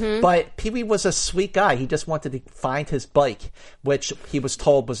time. But Pee-wee was a sweet guy. He just wanted to find his bike, which he was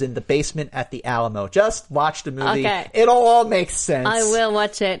told was in the basement at the Alamo. Just watch the movie. Okay. It'll all make sense. I will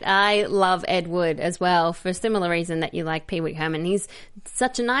watch it. I love Ed Wood as well, for a similar reason that you like Pee-wee Herman. He's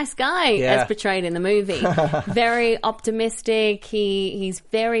such a nice guy as portrayed in the movie. Very optimistic. He's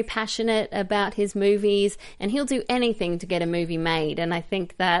very passionate about his movies, and he'll do anything to get a movie made. And I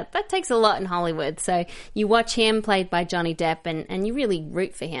think that takes a lot in Hollywood. So you watch him, played by Johnny Depp, and you really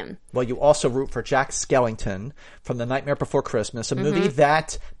root for him. Well, you also root for Jack Skellington from The Nightmare Before Christmas, a movie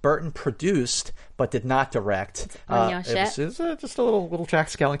that Burton produced but did not direct. It was just a little Jack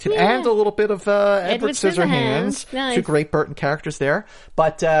Skellington and a little bit of Edward Scissorhands. Nice. Two great Burton characters there.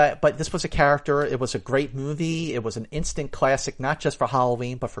 But this was a character. It was a great movie. It was an instant classic, not just for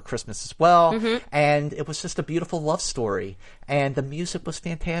Halloween, but for Christmas as well. And it was just a beautiful love story. And the music was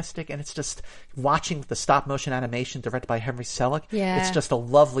fantastic. And it's just watching the stop-motion animation directed by Henry Selick. Yeah. It's just a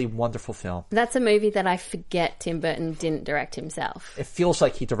lovely, wonderful film. That's a movie that I forget Tim Burton didn't direct himself. It feels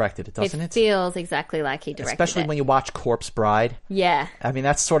like he directed it, doesn't it? It feels exactly like he directed Especially when you watch Corpse Bride. Yeah. I mean,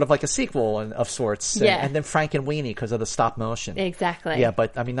 that's sort of like a sequel of sorts. And then Frankenweenie because of the stop motion. Exactly. Yeah,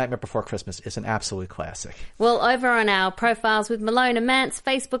 but I mean, Nightmare Before Christmas is an absolute classic. Well, over on our Profiles with Malone and Mance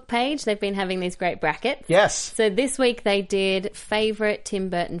Facebook page, they've been having these great brackets. Yes. So this week they did favourite Tim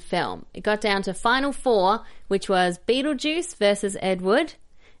Burton film. It got down to final four, which was Beetlejuice versus Ed Wood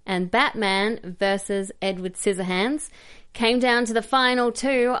and Batman versus Edward Scissorhands. Came down to the final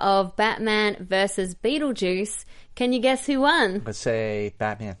two of Batman versus Beetlejuice. Can you guess who won? Let's say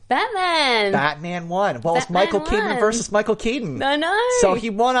Batman. Batman won. Well, it's Michael Keaton versus Michael Keaton. I know. So he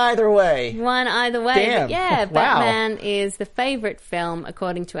won either way. Damn. But yeah, Batman is the favourite film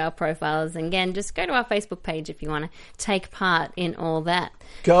according to our profiles. And again, just go to our Facebook page if you want to take part in all that.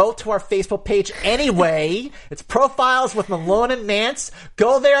 Go to our Facebook page anyway. It's Profiles with Malone and Mance.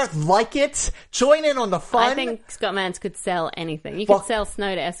 Go there, like it, join in on the fun. I think Scott Mance could sell anything. You could sell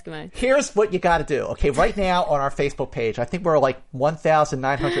snow to Eskimos. Here's what you got to do. Okay, right now on our Facebook page, I think we're like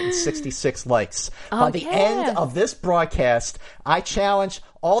 1,966 likes. By the end of this broadcast, I challenge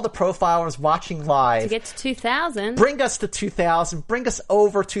all the profilers watching live to get to 2,000. Bring us to 2,000. Bring us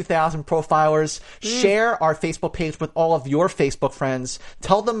over 2,000 profilers. Share our Facebook page with all of your Facebook friends.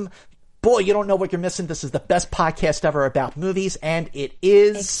 Tell them, boy, you don't know what you're missing. This is the best podcast ever about movies, and it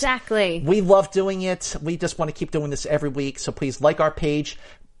is. Exactly. We love doing it. We just want to keep doing this every week, so please like our page.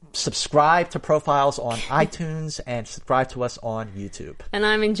 Subscribe to Profiles on iTunes and subscribe to us on YouTube. And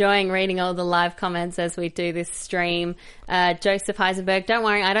I'm enjoying reading all the live comments as we do this stream. Joseph Heisenberg, don't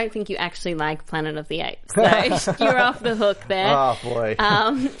worry, I don't think you actually like Planet of the Apes. So you're off the hook there. Oh, boy.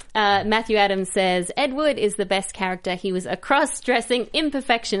 Matthew Adams says, Ed Wood is the best character. He was a cross-dressing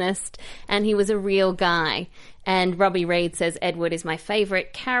imperfectionist and he was a real guy. And Robbie Reed says, Edward is my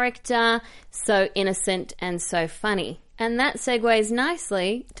favourite character, so innocent and so funny. And that segues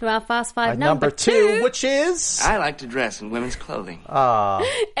nicely to our Fast Five number 2, which is... I like to dress in women's clothing.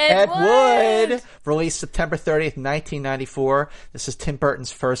 Ed Wood! Released September 30th, 1994. This is Tim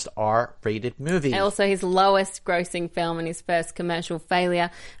Burton's first R-rated movie. And also his lowest grossing film and his first commercial failure.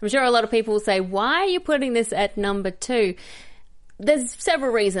 I'm sure a lot of people will say, why are you putting this at number 2? There's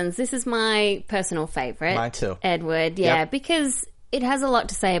several reasons. This is my personal favourite. Mine too. Ed Wood, because it has a lot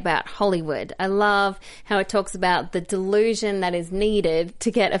to say about Hollywood. I love how it talks about the delusion that is needed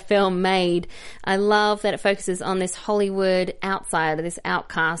to get a film made. I love that it focuses on this Hollywood outsider, this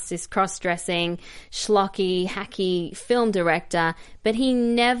outcast, this cross-dressing, schlocky, hacky film director, but he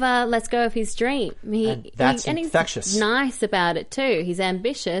never lets go of his dream. That's infectious. He's nice about it too. He's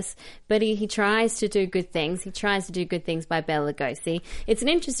ambitious, but he tries to do good things. He tries to do good things by Bela Lugosi. It's an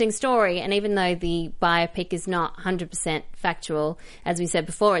interesting story, and even though the biopic is not 100% factual, as we said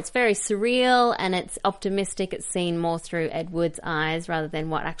before, it's very surreal and it's optimistic. It's seen more through Ed Wood's eyes rather than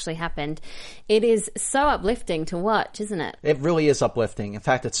what actually happened. It is so uplifting to watch, isn't it? It really is uplifting. In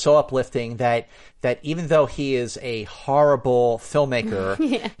fact, it's so uplifting that even though he is a horrible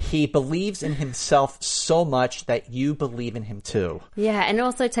filmmaker, he believes in himself so much that you believe in him too. Yeah, and it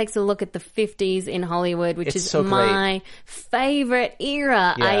also takes a look at the 50s in Hollywood, which is so my favorite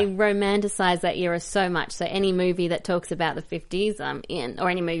era. Yeah. I romanticize that era so much. So any movie that talks about the 50s, I'm in, or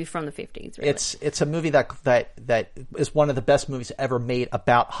any movie from the 50s, really. It's a movie that is one of the best movies ever made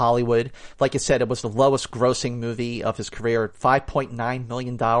about Hollywood. Like you said, it was the lowest grossing movie of his career. $5.9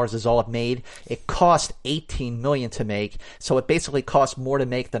 million is all it made. It cost $18 million to make, so it basically cost more to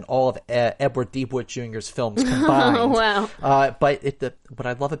make than all of Edward D. Wood Jr.'s films combined. Oh, wow. But what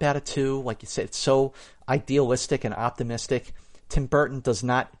I love about it too, like you said, it's so idealistic and optimistic. Tim Burton does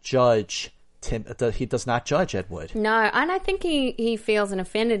not judge he does not judge Ed Wood. No, and I think he feels an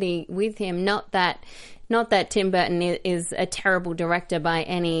affinity with him. Not that Tim Burton is a terrible director by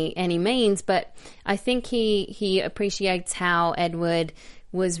any means, but I think he appreciates how Ed Wood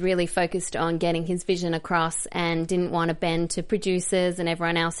was really focused on getting his vision across and didn't want to bend to producers and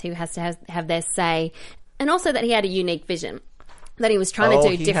everyone else who has to have their say. And also that he had a unique vision. That he was trying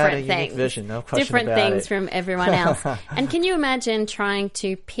to do different things. Vision, no question different about things it. from everyone else. And can you imagine trying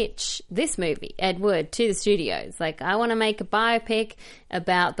to pitch this movie, Ed Wood, to the studios? Like, I want to make a biopic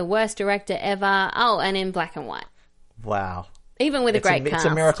about the worst director ever. Oh, and in black and white. Wow. Even with a great cast.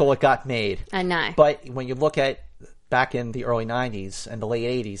 It's a miracle it got made. I know. But when you look at back in the early 90s and the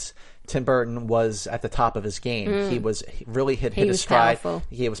late 80s, Tim Burton was at the top of his game. He really hit his stride. Powerful.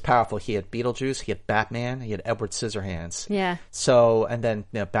 He was powerful. He had Beetlejuice, he had Batman, he had Edward Scissorhands. Yeah. So, and then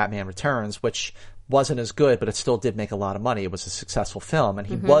Batman Returns, which wasn't as good, but it still did make a lot of money. It was a successful film, and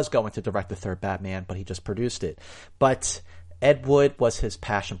he was going to direct the third Batman, but he just produced it. But Ed Wood was his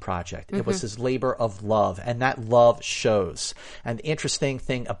passion project. It was his labor of love, and that love shows. And the interesting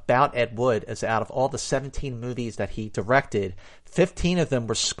thing about Ed Wood is out of all the 17 movies that he directed, 15 of them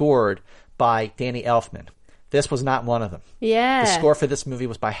were scored by Danny Elfman. This was not one of them. Yeah. The score for this movie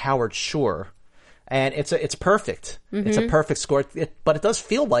was by Howard Shore. And it's perfect. It's a perfect score, but it does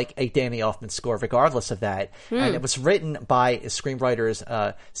feel like a Danny Elfman score, regardless of that. And it was written by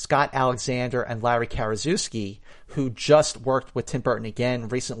screenwriters Scott Alexander and Larry Karaszewski, who just worked with Tim Burton again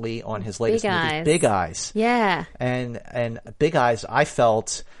recently on his latest movie, Big Eyes. Yeah. And Big Eyes, I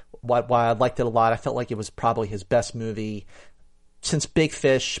felt, while I liked it a lot, I felt like it was probably his best movie since Big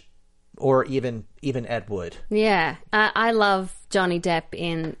Fish or even Ed Wood. Yeah. I love Johnny Depp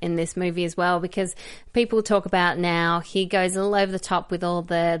in this movie as well, because people talk about now he goes all over the top with all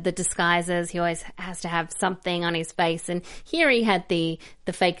the disguises. He always has to have something on his face, and here he had the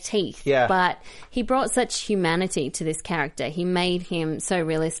fake teeth. Yeah. But he brought such humanity to this character. He made him so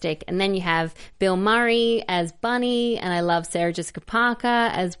realistic. And then you have Bill Murray as Bunny, and I love Sarah Jessica Parker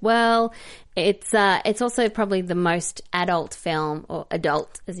as well. It's also probably the most adult film, or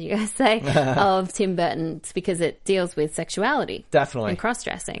adult as you guys say, of Tim Burton's, because it deals with sexuality. Definitely. And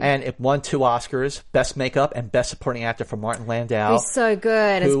cross-dressing. And it won 2 Oscars, Best Makeup and Best Supporting Actor for Martin Landau. He's so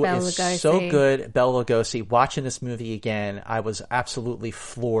good as Bela Lugosi. Who is so good, Bela Lugosi. Watching this movie again, I was absolutely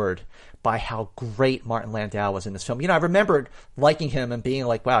floored by how great Martin Landau was in this film. You know, I remembered liking him and being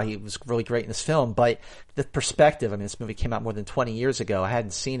like, wow, he was really great in this film. But the perspective, I mean, this movie came out more than 20 years ago. I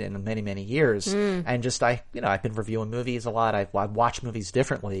hadn't seen it in many, many years. And just, I've been reviewing movies a lot. I watch movies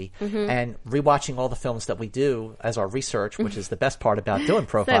differently. And rewatching all the films that we do as our research, which is the best part about doing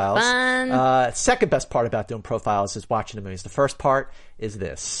profiles. So fun. Second best part about doing profiles is watching the movies. The first part is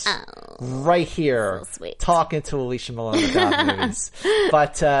this. Right here. So sweet. Talking to Alicia Malone about movies.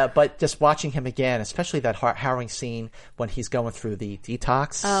 But just just watching him again, especially that harrowing scene when he's going through the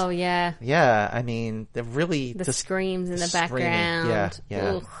detox. Oh, yeah. Yeah, I mean, they're really... The screams in the background. Yeah.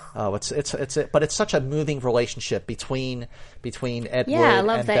 Ugh. Oh, but it's such a moving relationship between Edward and Bella. Yeah, I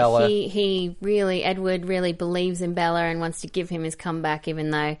love that Edward really believes in Bella and wants to give him his comeback, even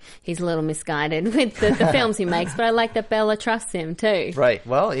though he's a little misguided with the films he makes. But I like that Bella trusts him too. Right.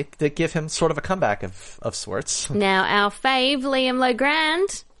 Well, it did give him sort of a comeback of sorts. Now, our fave, Liam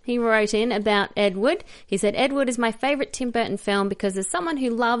Logrand, he wrote in about Edward. He said, Edward is my favourite Tim Burton film because as someone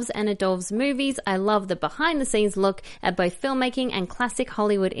who loves and adores movies, I love the behind-the-scenes look at both filmmaking and classic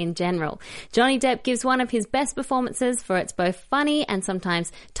Hollywood in general. Johnny Depp gives one of his best performances for it's both funny and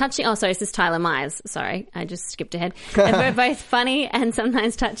sometimes touching. Oh, sorry, this is Tyler Myers. Sorry, I just skipped ahead. And we're both funny and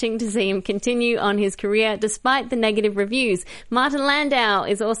sometimes touching to see him continue on his career despite the negative reviews. Martin Landau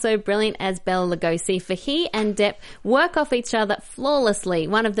is also brilliant as Bela Lugosi, for he and Depp work off each other flawlessly.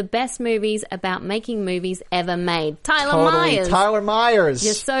 One of the best movies about making movies ever made. Tyler Myers.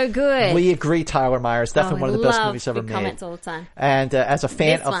 You're so good. We agree, Tyler Myers. Definitely one of the best movies ever made. Comments all the time. And as a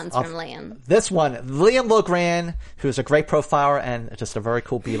fan this one's from Liam. This one, Liam Logrand, who's a great profiler and just a very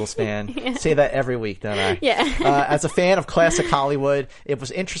cool Beatles fan. Yeah. Say that every week, don't I? Yeah. As a fan of classic Hollywood, it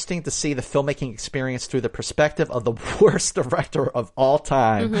was interesting to see the filmmaking experience through the perspective of the worst director of all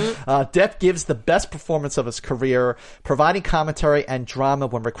time. Mm-hmm. Depp gives the best performance of his career, providing commentary and drama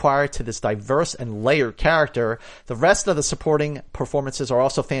when required to this diverse and layered character. The rest of the supporting performances are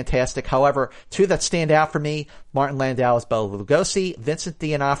also fantastic. However, two that stand out for me, Martin Landau as Bela Lugosi, Vincent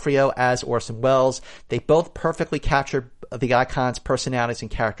D'Onofrio as Orson Welles. They both perfectly captured the icon's personalities and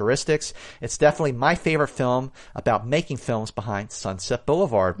characteristics. It's definitely my favorite film about making films behind Sunset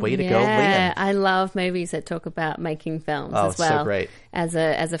Boulevard. Way to go, Liam. I love movies that talk about making films as well. Oh, so great. As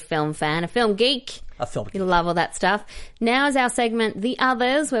a film fan, a film geek. You love all that stuff. Now is our segment, The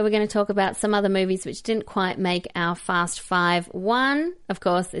Others, where we're going to talk about some other movies which didn't quite make our Fast Five. One, of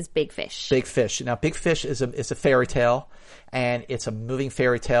course, is Big Fish. Big Fish. Now, Big Fish is a fairy tale, and it's a moving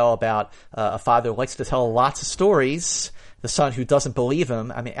fairy tale about a father who likes to tell lots of stories. The son who doesn't believe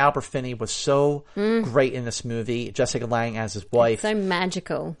him. I mean, Albert Finney was so great in this movie. Jessica Lange as his wife. It's so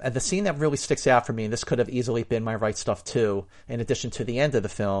magical. And the scene that really sticks out for me, and this could have easily been my Right Stuff too, in addition to the end of the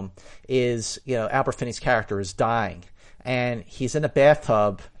film, is, Albert Finney's character is dying. And he's in a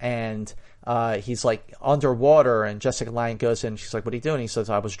bathtub, and he's like underwater, and Jessica Lange goes in, she's like, what are you doing? He says,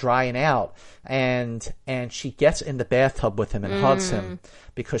 I was drying out. And she gets in the bathtub with him and hugs him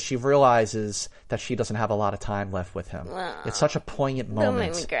because she realizes that she doesn't have a lot of time left with him. Wow. It's such a poignant moment.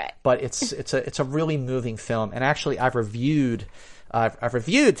 That made me cry. But it's a really moving film. And actually I've reviewed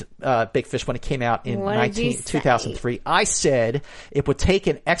Big Fish when it came out in 2003. I said it would take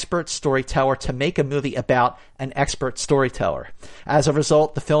an expert storyteller to make a movie about an expert storyteller. As a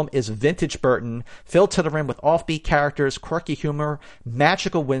result, the film is vintage Burton, filled to the rim with offbeat characters, quirky humor,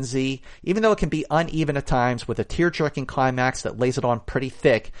 magical whimsy. Even though it can be uneven at times with a tear-jerking climax that lays it on pretty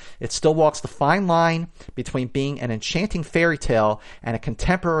thick, it still walks the fine line between being an enchanting fairy tale and a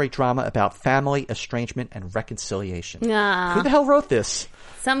contemporary drama about family, estrangement, and reconciliation. Who the hell wrote this?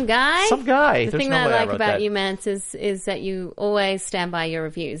 Some guy. The thing that I like about you, Mance, is that you always stand by your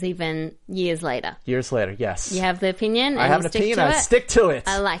reviews, even years later. Yes. You have the opinion. I have an opinion. I stick to it.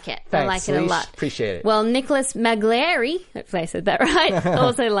 I like it. Thanks, I like it a lot. Appreciate it. Well, Nicholas Magliari, hopefully I said that right,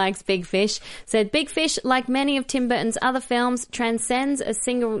 also likes Big Fish. Said Big Fish, like many of Tim Burton's other films, transcends a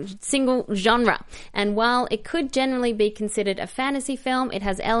single genre. And while it could generally be considered a fantasy film, it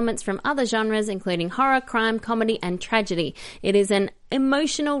has elements from other genres, including horror, crime, comedy, and tragedy. It is an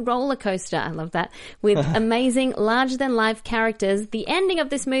emotional roller coaster. I love that. With amazing, larger-than-life characters. The ending of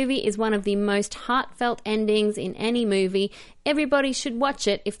this movie is one of the most heartfelt endings in any movie. Everybody should watch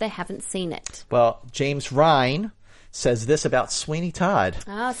it if they haven't seen it. Well, James Ryan says this about Sweeney Todd.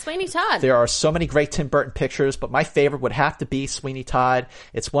 Sweeney Todd. There are so many great Tim Burton pictures, but my favorite would have to be Sweeney Todd.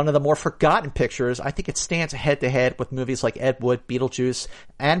 It's one of the more forgotten pictures. I think it stands head-to-head with movies like Ed Wood, Beetlejuice,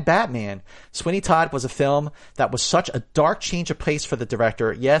 and Batman. Sweeney Todd was a film that was such a dark change of pace for the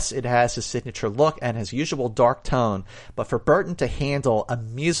director. Yes, it has his signature look and his usual dark tone, but for Burton to handle a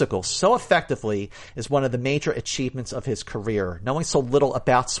musical so effectively is one of the major achievements of his career. Knowing so little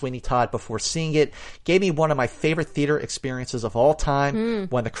about Sweeney Todd before seeing it gave me one of my favorite theater experiences of all time.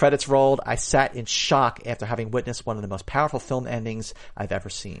 When the credits rolled, I sat in shock after having witnessed one of the most powerful film endings I've ever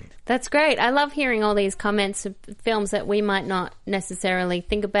seen. That's great. I love hearing all these comments of films that we might not necessarily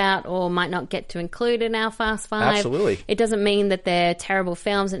think about or might not get to include in our Fast Five. Absolutely. It doesn't mean that they're terrible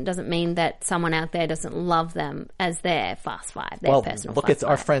films, and it doesn't mean that someone out there doesn't love them as their Fast Five, their personal look Fast at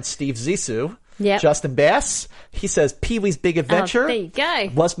our friend Steve Zissou. Yep. Justin Bass, he says Pee-wee's Big Adventure there you go.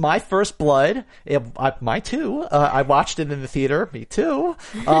 was my first blood. Mine too. I watched it in the theater. Me too.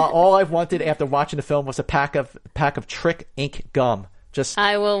 All I wanted after watching the film was a pack of Trick Ink gum. Just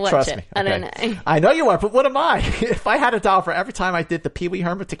I will watch trust it. me. I don't know. I know you are, but what am I? If I had $1 for every time I did the Pee Wee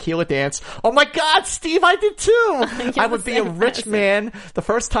Herman tequila dance, oh my God, Steve, I did too. I would be a rich man. The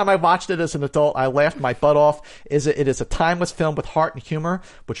first time I watched it as an adult, I laughed my butt off. It is a timeless film with heart and humor.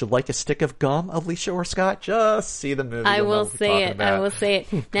 Would you like a stick of gum, Alicia or Scott? Just see the movie. I will see it. I will see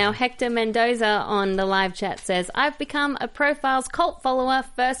it. Now, Hector Mendoza on the live chat says, I've become a Profiles cult follower.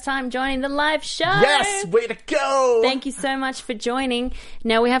 First time joining the live show. Yes, way to go. Thank you so much for joining.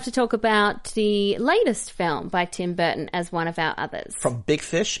 Now we have to talk about the latest film by Tim Burton as one of our others. From Big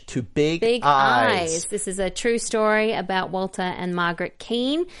Fish to Big Eyes. This is a true story about Walter and Margaret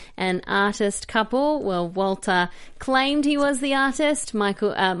Keane, an artist couple. Well, Walter claimed he was the artist.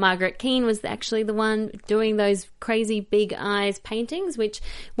 Margaret Keane was actually the one doing those crazy Big Eyes paintings, which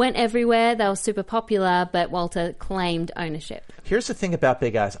went everywhere. They were super popular, but Walter claimed ownership. Here's the thing about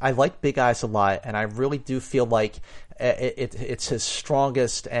Big Eyes. I like Big Eyes a lot, and I really do feel like it's his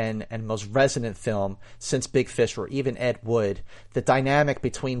strongest and most resonant film since Big Fish or even Ed Wood. The dynamic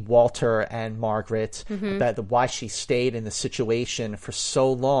between Walter and Margaret, why she stayed in the situation for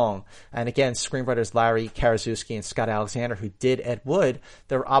so long. And again, screenwriters Larry Karaszewski and Scott Alexander, who did Ed Wood,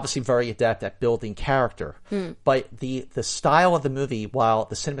 they're obviously very adept at building character. But the style of the movie, while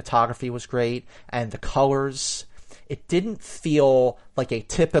the cinematography was great and the colors, it didn't feel like a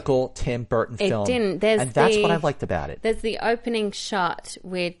typical Tim Burton film. It didn't. And that's what I liked about it. There's the opening shot,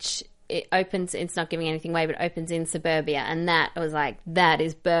 which it opens, it's not giving anything away, but it opens in suburbia. And that was like, that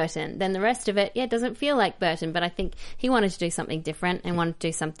is Burton. Then the rest of it, it doesn't feel like Burton, but I think he wanted to do something different and wanted to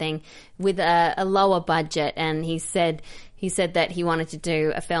do something with a lower budget. And he said that he wanted to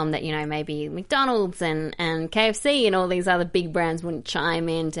do a film that, maybe McDonald's and KFC and all these other big brands wouldn't chime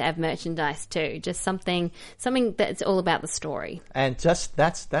in to have merchandise too. Just something that's all about the story. And just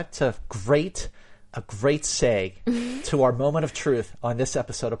that's a great seg to our moment of truth on this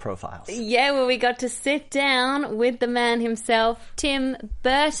episode of Profiles. Yeah, well, we got to sit down with the man himself, Tim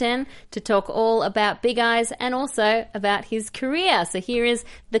Burton, to talk all about Big Eyes and also about his career. So here is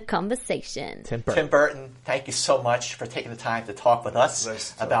the conversation. Tim Burton, thank you so much for taking the time to talk with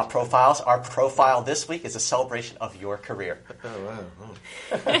us about Profiles. Our profile this week is a celebration of your career. Oh,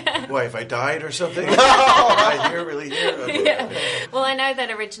 wow. Why, if I died or something? Really here? Okay. Yeah. Well, I know that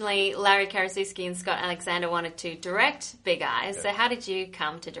originally Larry Karaszewski and Scott Alexander wanted to direct Big Eyes. Yeah. So how did you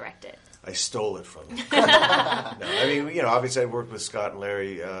come to direct it? I stole it from them. No, I mean, obviously I worked with Scott and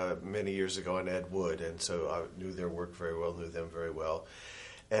Larry many years ago on Ed Wood, and so I knew their work very well, knew them very well.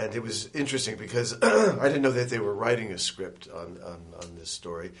 And it was interesting because I didn't know that they were writing a script on this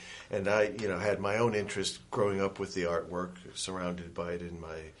story. And I, had my own interest growing up with the artwork, surrounded by it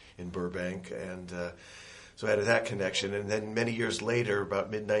in Burbank. And so I had that connection. And then many years later,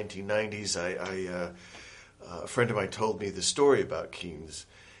 about mid-1990s, a friend of mine told me the story about Keene's.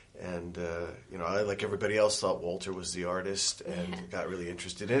 And, I, like everybody else, thought Walter was the artist and got really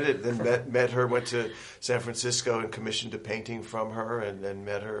interested in it. Then met her, went to San Francisco and commissioned a painting from her and then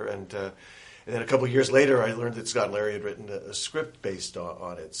met her. And then a couple of years later, I learned that Scott and Larry had written a script based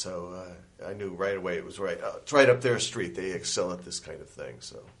on it. So I knew right away it was right. It's right up their street. They excel at this kind of thing.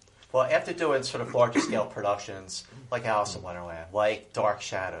 So. Well, after doing sort of larger scale productions like Alice in Wonderland, like Dark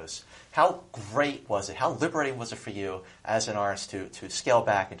Shadows, how great was it? How liberating was it for you as an artist to scale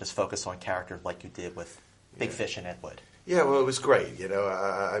back and just focus on characters like you did with Big Fish and Ed Wood? Yeah, well, it was great. It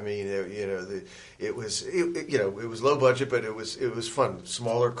was low budget, but it was fun.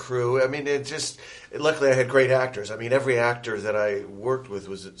 Smaller crew. I mean, luckily I had great actors. I mean, every actor that I worked with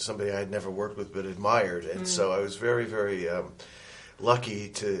was somebody I had never worked with but admired, and so I was very, very lucky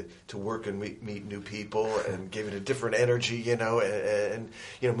to work and meet new people and give it a different energy, and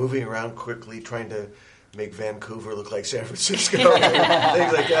moving around quickly, trying to make Vancouver look like San Francisco, and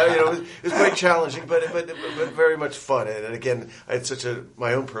things like that. It was quite challenging, but very much fun. And again, I had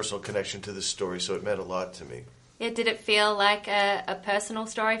my own personal connection to this story, so it meant a lot to me. Yeah, did it feel like a personal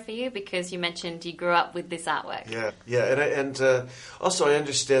story for you? Because you mentioned you grew up with this artwork. Yeah, and also I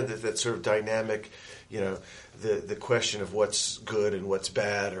understand that sort of dynamic, the question of what's good and what's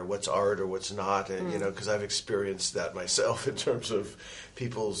bad or what's art or what's not, and because I've experienced that myself in terms of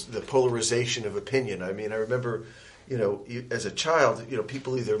the polarization of opinion. I mean, I remember, as a child,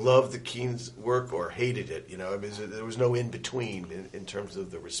 people either loved the Keene's work or hated it. I mean, there was no in between in terms of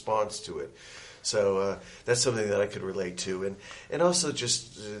the response to it. So that's something that I could relate to, and also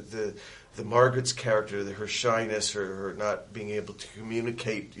just the Margaret's character, her shyness, her not being able to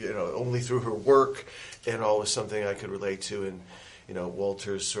communicate, only through her work, and all was something I could relate to, and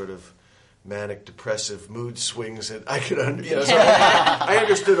Walter's sort of manic depressive mood swings, and I could so I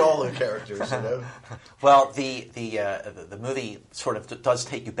understood all the characters. Well, the movie sort of does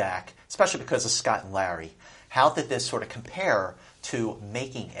take you back, especially because of Scott and Larry. How did this sort of compare to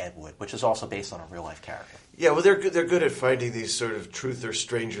Making Ed Wood, which is also based on a real life character? Yeah, well, they're good at finding these sort of truth or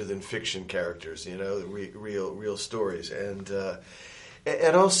stranger than fiction characters, real stories,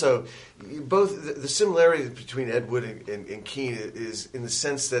 and also both the similarity between Ed Wood and Keene is in the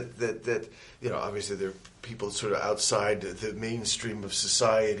sense that obviously they're people sort of outside the mainstream of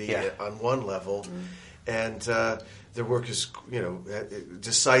society on one level, and their work is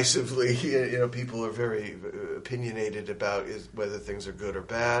decisively people are very opinionated about whether things are good or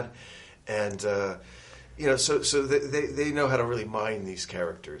bad, and so they know how to really mine these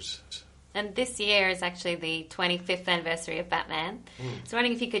characters. And this year is actually the 25th anniversary of Batman. So I'm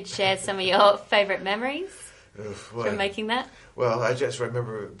wondering if you could share some of your favourite memories from making that. Well, I just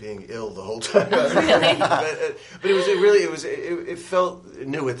remember being ill the whole time. Really? but it felt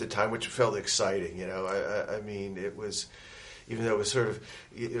new at the time, which felt exciting. I mean, it was, even though it was sort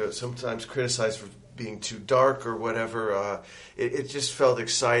of sometimes criticized for being too dark or whatever. It just felt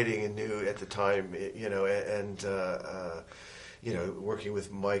exciting and new at the time. Working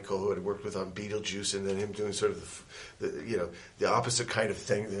with Michael, who had worked with on Beetlejuice, and then him doing sort of the opposite kind of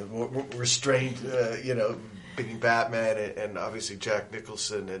thing, the more restrained, being Batman, and obviously Jack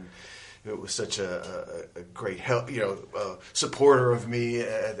Nicholson, and it was such a great help, supporter of me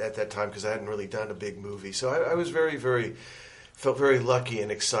at that time, because I hadn't really done a big movie. So I was felt very lucky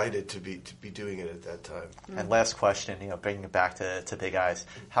and excited to be doing it at that time. And last question, bringing it back to Big Eyes,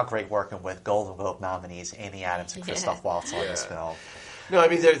 how great working with Golden Globe nominees Amy Adams and Christoph Waltz on this film. No, I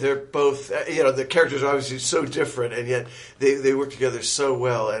mean they're both. The characters are obviously so different, and yet they work together so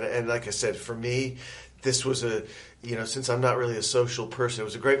well. And like I said, for me, this was since I'm not really a social person, it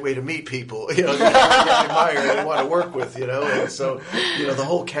was a great way to meet people, that I admire and want to work with, And so, the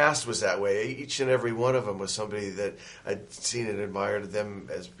whole cast was that way. Each and every one of them was somebody that I'd seen and admired them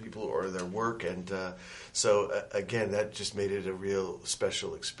as people or their work. And so, again, that just made it a real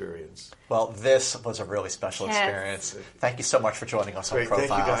special experience. Well, this was a really special experience. Thank you so much for joining us on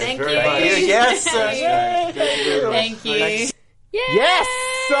Profile. Thank you guys very much. Yes. Thank you. Thanks. Yay! Yes!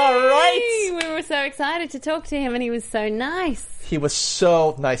 All right! We were so excited to talk to him, and he was so nice. He was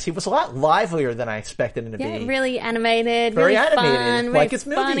so nice. He was a lot livelier than I expected him to be. Yeah, really animated, very really animated, fun, like really his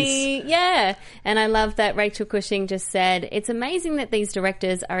funny. movies. Yeah, and I love that Rachel Cushing just said, it's amazing that these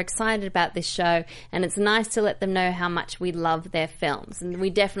directors are excited about this show, and it's nice to let them know how much we love their films. And we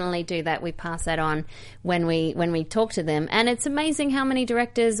definitely do that. We pass that on when we talk to them. And it's amazing how many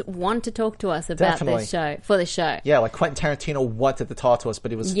directors want to talk to us about this show, for the show. Yeah, like Quentin Tarantino wanted to talk to us,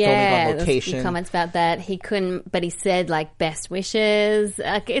 but he was filming on location. Yeah, comments about that. He couldn't, but he said best wishes.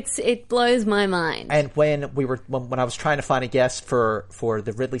 It blows my mind. And when I was trying to find a guest for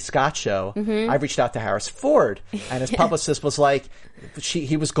the Ridley Scott show, I reached out to Harrison Ford, and his publicist was like,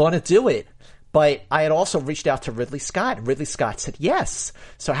 he was going to do it. But I had also reached out to Ridley Scott, and Ridley Scott said yes.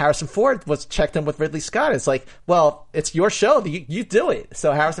 So Harrison Ford was checked in with Ridley Scott. It's like, well, it's your show. You do it.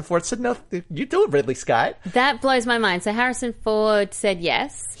 So Harrison Ford said, no, you do it, Ridley Scott. That blows my mind. So Harrison Ford said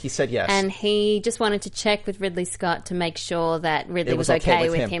yes. He said yes. And he just wanted to check with Ridley Scott to make sure that Ridley was okay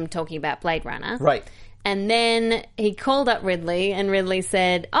with him talking about Blade Runner. Right. And then he called up Ridley, and Ridley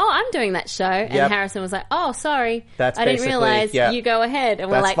said, "Oh, I'm doing that show." And Harrison was like, "Oh, sorry, I didn't realize. You go ahead." And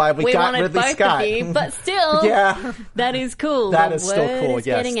we're like, "We wanted Ridley both Scott. Of you, but still, that is cool. That is still cool.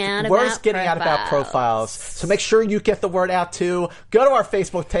 Yes, getting out about Profiles. So make sure you get the word out too. Go to our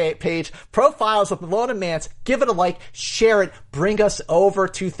Facebook page, Profiles with Malone and Mance. Give it a like, share it, bring us over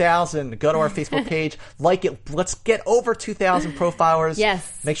 2,000. Go to our Facebook page, like it. Let's get over 2,000 profilers.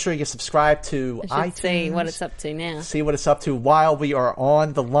 Yes. Make sure you subscribe to iTunes. See what it's up to now. See what it's up to while we are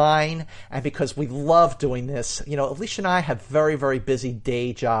on the line. And because we love doing this, Alicia and I have very, very busy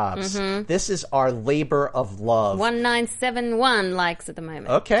day jobs. Mm-hmm. This is our labor of love. 1971 likes at the moment.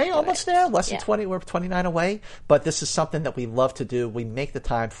 Okay, almost there. Less than 20. We're 29 away. But this is something that we love to do. We make the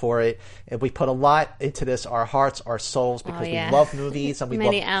time for it. And we put a lot into this, our hearts, our souls, because we love movies. And we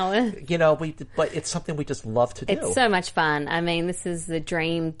many hours. But it's something we just love to do. It's so much fun. I mean, this is the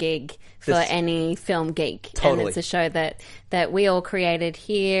dream gig for any film film geek. Totally. And it's a show that we all created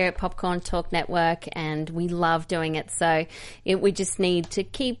here at Popcorn Talk Network, and we love doing it. So we just need to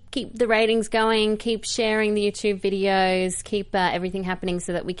keep the ratings going, keep sharing the YouTube videos, keep everything happening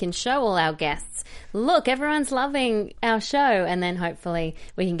so that we can show all our guests, look, everyone's loving our show, and then hopefully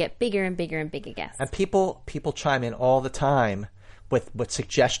we can get bigger and bigger and bigger guests. And people chime in all the time with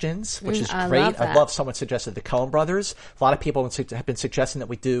suggestions, which is I great. love that. I love someone suggested the Coen Brothers. A lot of people have been suggesting that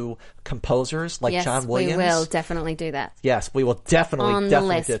we do composers like yes, John Williams. we will definitely do that. Yes, we will definitely the do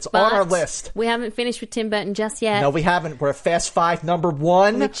list. it. It's But on our list. We haven't finished with Tim Burton just yet. No, we haven't. We're at Fast Five, number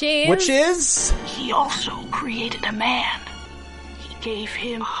 1. Which is? He also created a man. He gave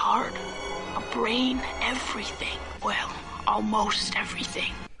him a heart, a brain, everything. Well, almost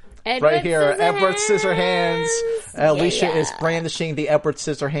everything. Right here, Edward Scissorhands. Alicia is brandishing the Edward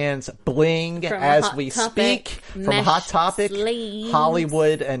Scissorhands bling From as Hot we Topic, speak from mesh Hot Topic, sleeves.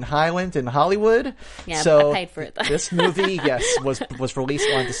 Hollywood and Highland in Hollywood. Yeah, so I paid for it though. This movie, yes, was released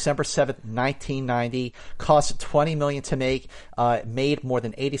on December 7th, 1990. Cost $20 million to make. Made more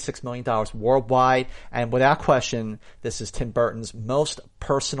than $86 million worldwide. And without question, this is Tim Burton's most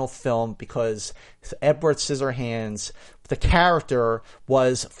personal film because Edward Scissorhands, the character,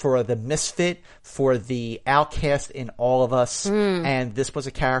 was for the misfit, for the outcast in all of us. And this was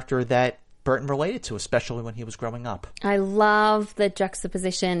a character that Burton related to, especially when he was growing up. I love the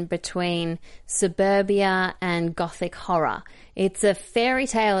juxtaposition between suburbia and gothic horror. It's a fairy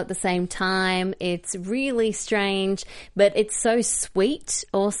tale at the same time. It's really strange, but it's so sweet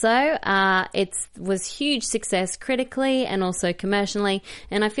also. It was huge success critically and also commercially.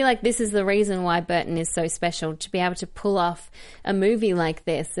 And I feel like this is the reason why Burton is so special, to be able to pull off a movie like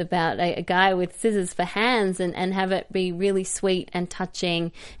this about a guy with scissors for hands and have it be really sweet and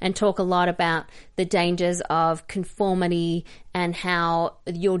touching and talk a lot about the dangers of conformity and how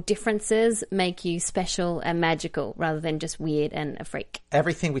your differences make you special and magical rather than just weird and a freak.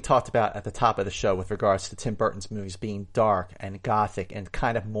 Everything we talked about at the top of the show with regards to Tim Burton's movies being dark and gothic and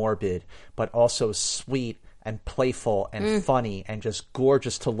kind of morbid, but also sweet and playful and funny and just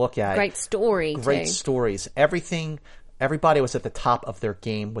gorgeous to look at. Great story, Great too. stories. Everybody was at the top of their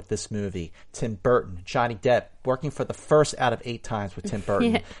game with this movie. Tim Burton, Johnny Depp, working for the first out of 8 times with Tim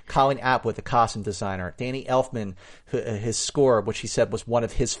Burton. Yeah. Colin Atwood, the costume designer. Danny Elfman, his score, which he said was one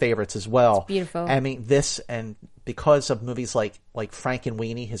of his favorites as well. It's beautiful. I mean, this, and because of movies like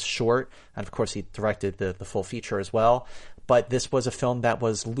Frankenweenie, his short, and of course he directed the full feature as well. But this was a film that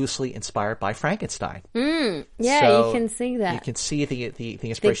was loosely inspired by Frankenstein. Yeah, So you can see that. You can see the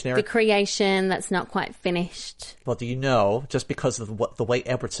inspiration there. The creation that's not quite finished. Well, do you know, just because of the way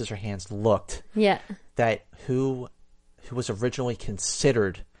Edward Scissorhands looked, Yeah. that who was originally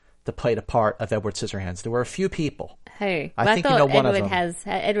considered to play the part of Edward Scissorhands? There were a few people. Who? I think you know one of them.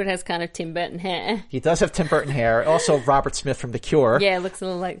 Edward has kind of Tim Burton hair. He does have Tim Burton hair. Also, Robert Smith from The Cure. Yeah, looks a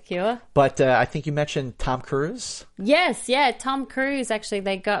little like The Cure. But I think you mentioned Tom Cruise. Yes, yeah. Tom Cruise, actually,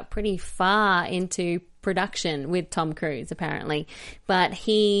 they got pretty far into production with Tom Cruise, apparently. But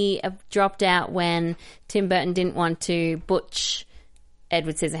he dropped out when Tim Burton didn't want to butch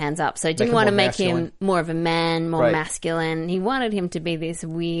Edward Scissorhands up. So he didn't want to make him more of a man, more masculine. He wanted him to be this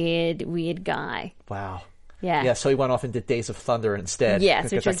weird guy. Wow. Yeah. Yeah, so he went off and did Days of Thunder instead.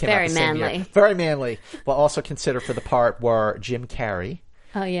 Yes, which was very manly. Very manly. Well, also considered for the part were Jim Carrey.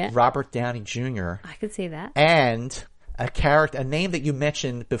 Oh, yeah. Robert Downey Jr. I could see that. And a name that you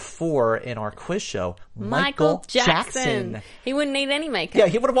mentioned before in our quiz show, Michael Jackson. He wouldn't need any makeup. Yeah,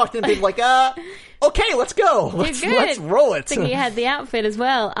 he would have walked in and been like, okay, let's go. Let's roll it. I think he had the outfit as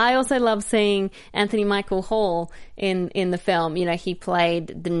well. I also love seeing Anthony Michael Hall in the film. You know, he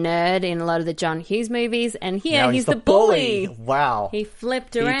played the nerd in a lot of the John Hughes movies, and here now he's the bully. Wow. He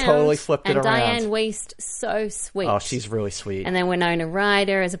flipped around. He totally flipped it around. And Diane Wiest, so sweet. Oh, she's really sweet. And then Winona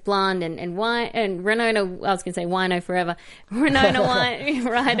Ryder as a blonde, and Winona, I was going to say Wino forever. Winona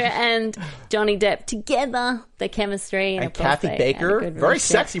Ryder and Johnny Depp together, the chemistry. And Kathy Baker, very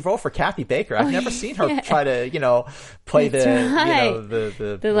sexy role for Kathy Baker. I've never seen her try to, play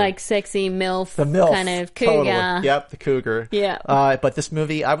the like sexy MILF, kind of cougar. Totally. Yep, the cougar. Yeah. But this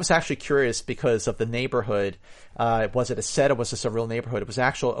movie, I was actually curious because of the neighborhood. Was it a set or was this a real neighborhood? It was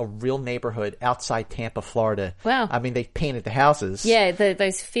actually a real neighborhood outside Tampa, Florida. Wow. I mean, they painted the houses. Yeah,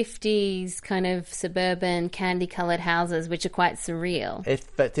 those 50s kind of suburban candy-colored houses, which are quite surreal.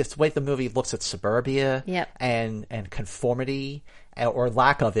 But it's the way the movie looks at suburbia and conformity, or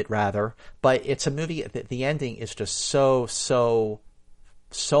lack of it, rather. But it's a movie, the ending is just so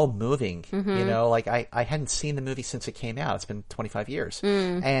moving. Mm-hmm. Like I hadn't seen the movie since it came out. It's been 25 years.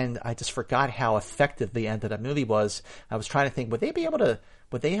 And I just forgot how effective the end of that movie was. I was trying to think, would they be able to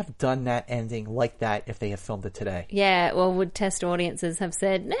would they have done that ending like that if they had filmed it today? Yeah, well, would test audiences have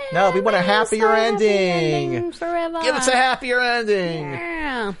said, no, we want a happier ending forever. Give us a happier ending.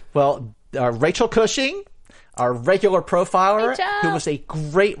 Yeah. Well, Rachel Cushing, our regular profiler, Rachel, who was a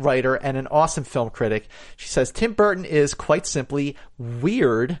great writer and an awesome film critic. She says, Tim Burton is quite simply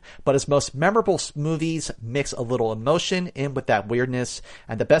weird, but his most memorable movies mix a little emotion in with that weirdness,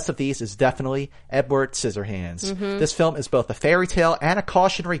 and the best of these is definitely Edward Scissorhands. Mm-hmm. This film is both a fairy tale and a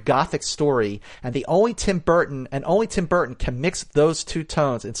cautionary gothic story, and only Tim Burton can mix those two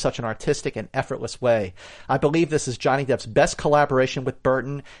tones in such an artistic and effortless way. I believe this is Johnny Depp's best collaboration with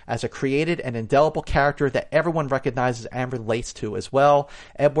Burton as a created and indelible character that everyone recognizes and relates to as well.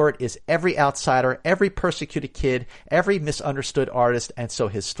 Edward is every outsider, every persecuted kid, every misunderstood artist, and so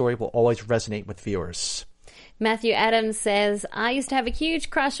his story will always resonate with viewers. Matthew Adams says, I used to have a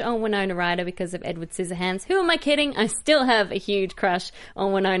huge crush on Winona Ryder because of Edward Scissorhands. Who am I kidding? I still have a huge crush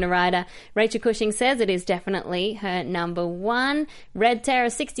on Winona Ryder. Rachel Cushing says it is definitely her number one. Red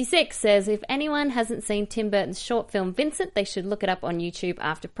Terror 66 says, if anyone hasn't seen Tim Burton's short film Vincent, they should look it up on YouTube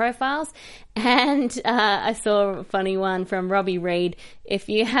after Profiles. And I saw a funny one from Robbie Reed. If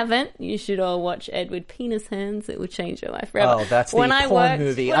you haven't, you should all watch Edward Penis Hands. It will change your life forever. Oh, that's the porn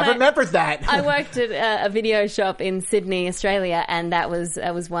movie. I remember that. I worked at a video shop in Sydney, Australia, and that was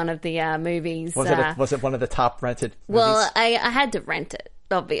one of the movies. Was it one of the top rented movies? Well, I had to rent it,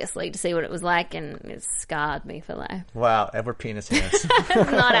 obviously, to see what it was like, and it scarred me for life. Wow, Edward Penis Hands.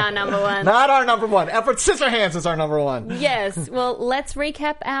 Not our number one. Not our number one. Edward Scissorhands is our number one. Yes. Well, let's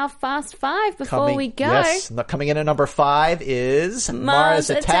recap our Fast Five before we go. Yes. Coming in at number 5 is Mars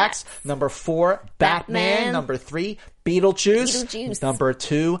Attacks. Number 4, Batman. Number 3, Beetlejuice. Number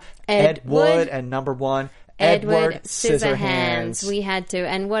 2, Ed Wood. And number 1, Edward Scissorhands. We had to.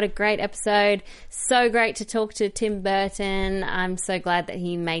 And what a great episode. So great to talk to Tim Burton. I'm so glad that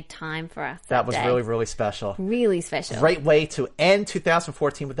he made time for us. That was day. really, really special. Really special. Great way to end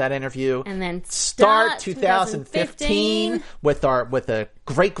 2014 with that interview. And then start 2015 with a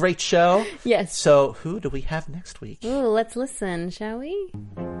great, great show. Yes. So who do we have next week? Ooh, let's listen, shall we?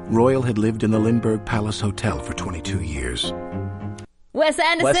 Royal had lived in the Lindbergh Palace Hotel for 22 years. Wes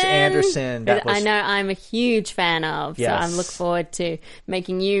Anderson. Wes Anderson. I know I'm a huge fan of, yes. So I'm looking forward to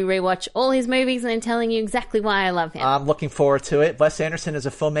making you rewatch all his movies and then telling you exactly why I love him. I'm looking forward to it. Wes Anderson is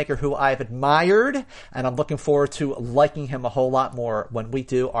a filmmaker who I've admired, and I'm looking forward to liking him a whole lot more when we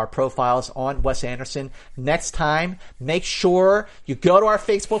do our profiles on Wes Anderson next time. Make sure you go to our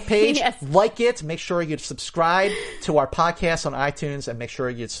Facebook page, yes. Like it, make sure you subscribe to our podcast on iTunes, and make sure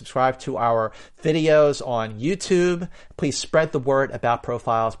you subscribe to our videos on YouTube. Please spread the word about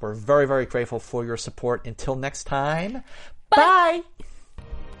Profiles. We're very, very grateful for your support. Until next time, bye!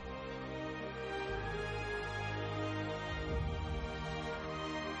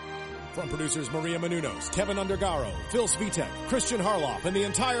 From producers Maria Menounos, Kevin Undergaro, Phil Svitek, Christian Harloff, and the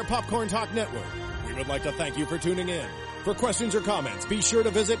entire Popcorn Talk Network, we would like to thank you for tuning in. For questions or comments, be sure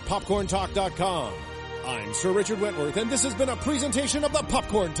to visit popcorntalk.com. I'm Sir Richard Wentworth, and this has been a presentation of the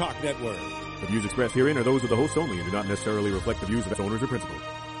Popcorn Talk Network. The views expressed herein are those of the hosts only and do not necessarily reflect the views of its owners or principals.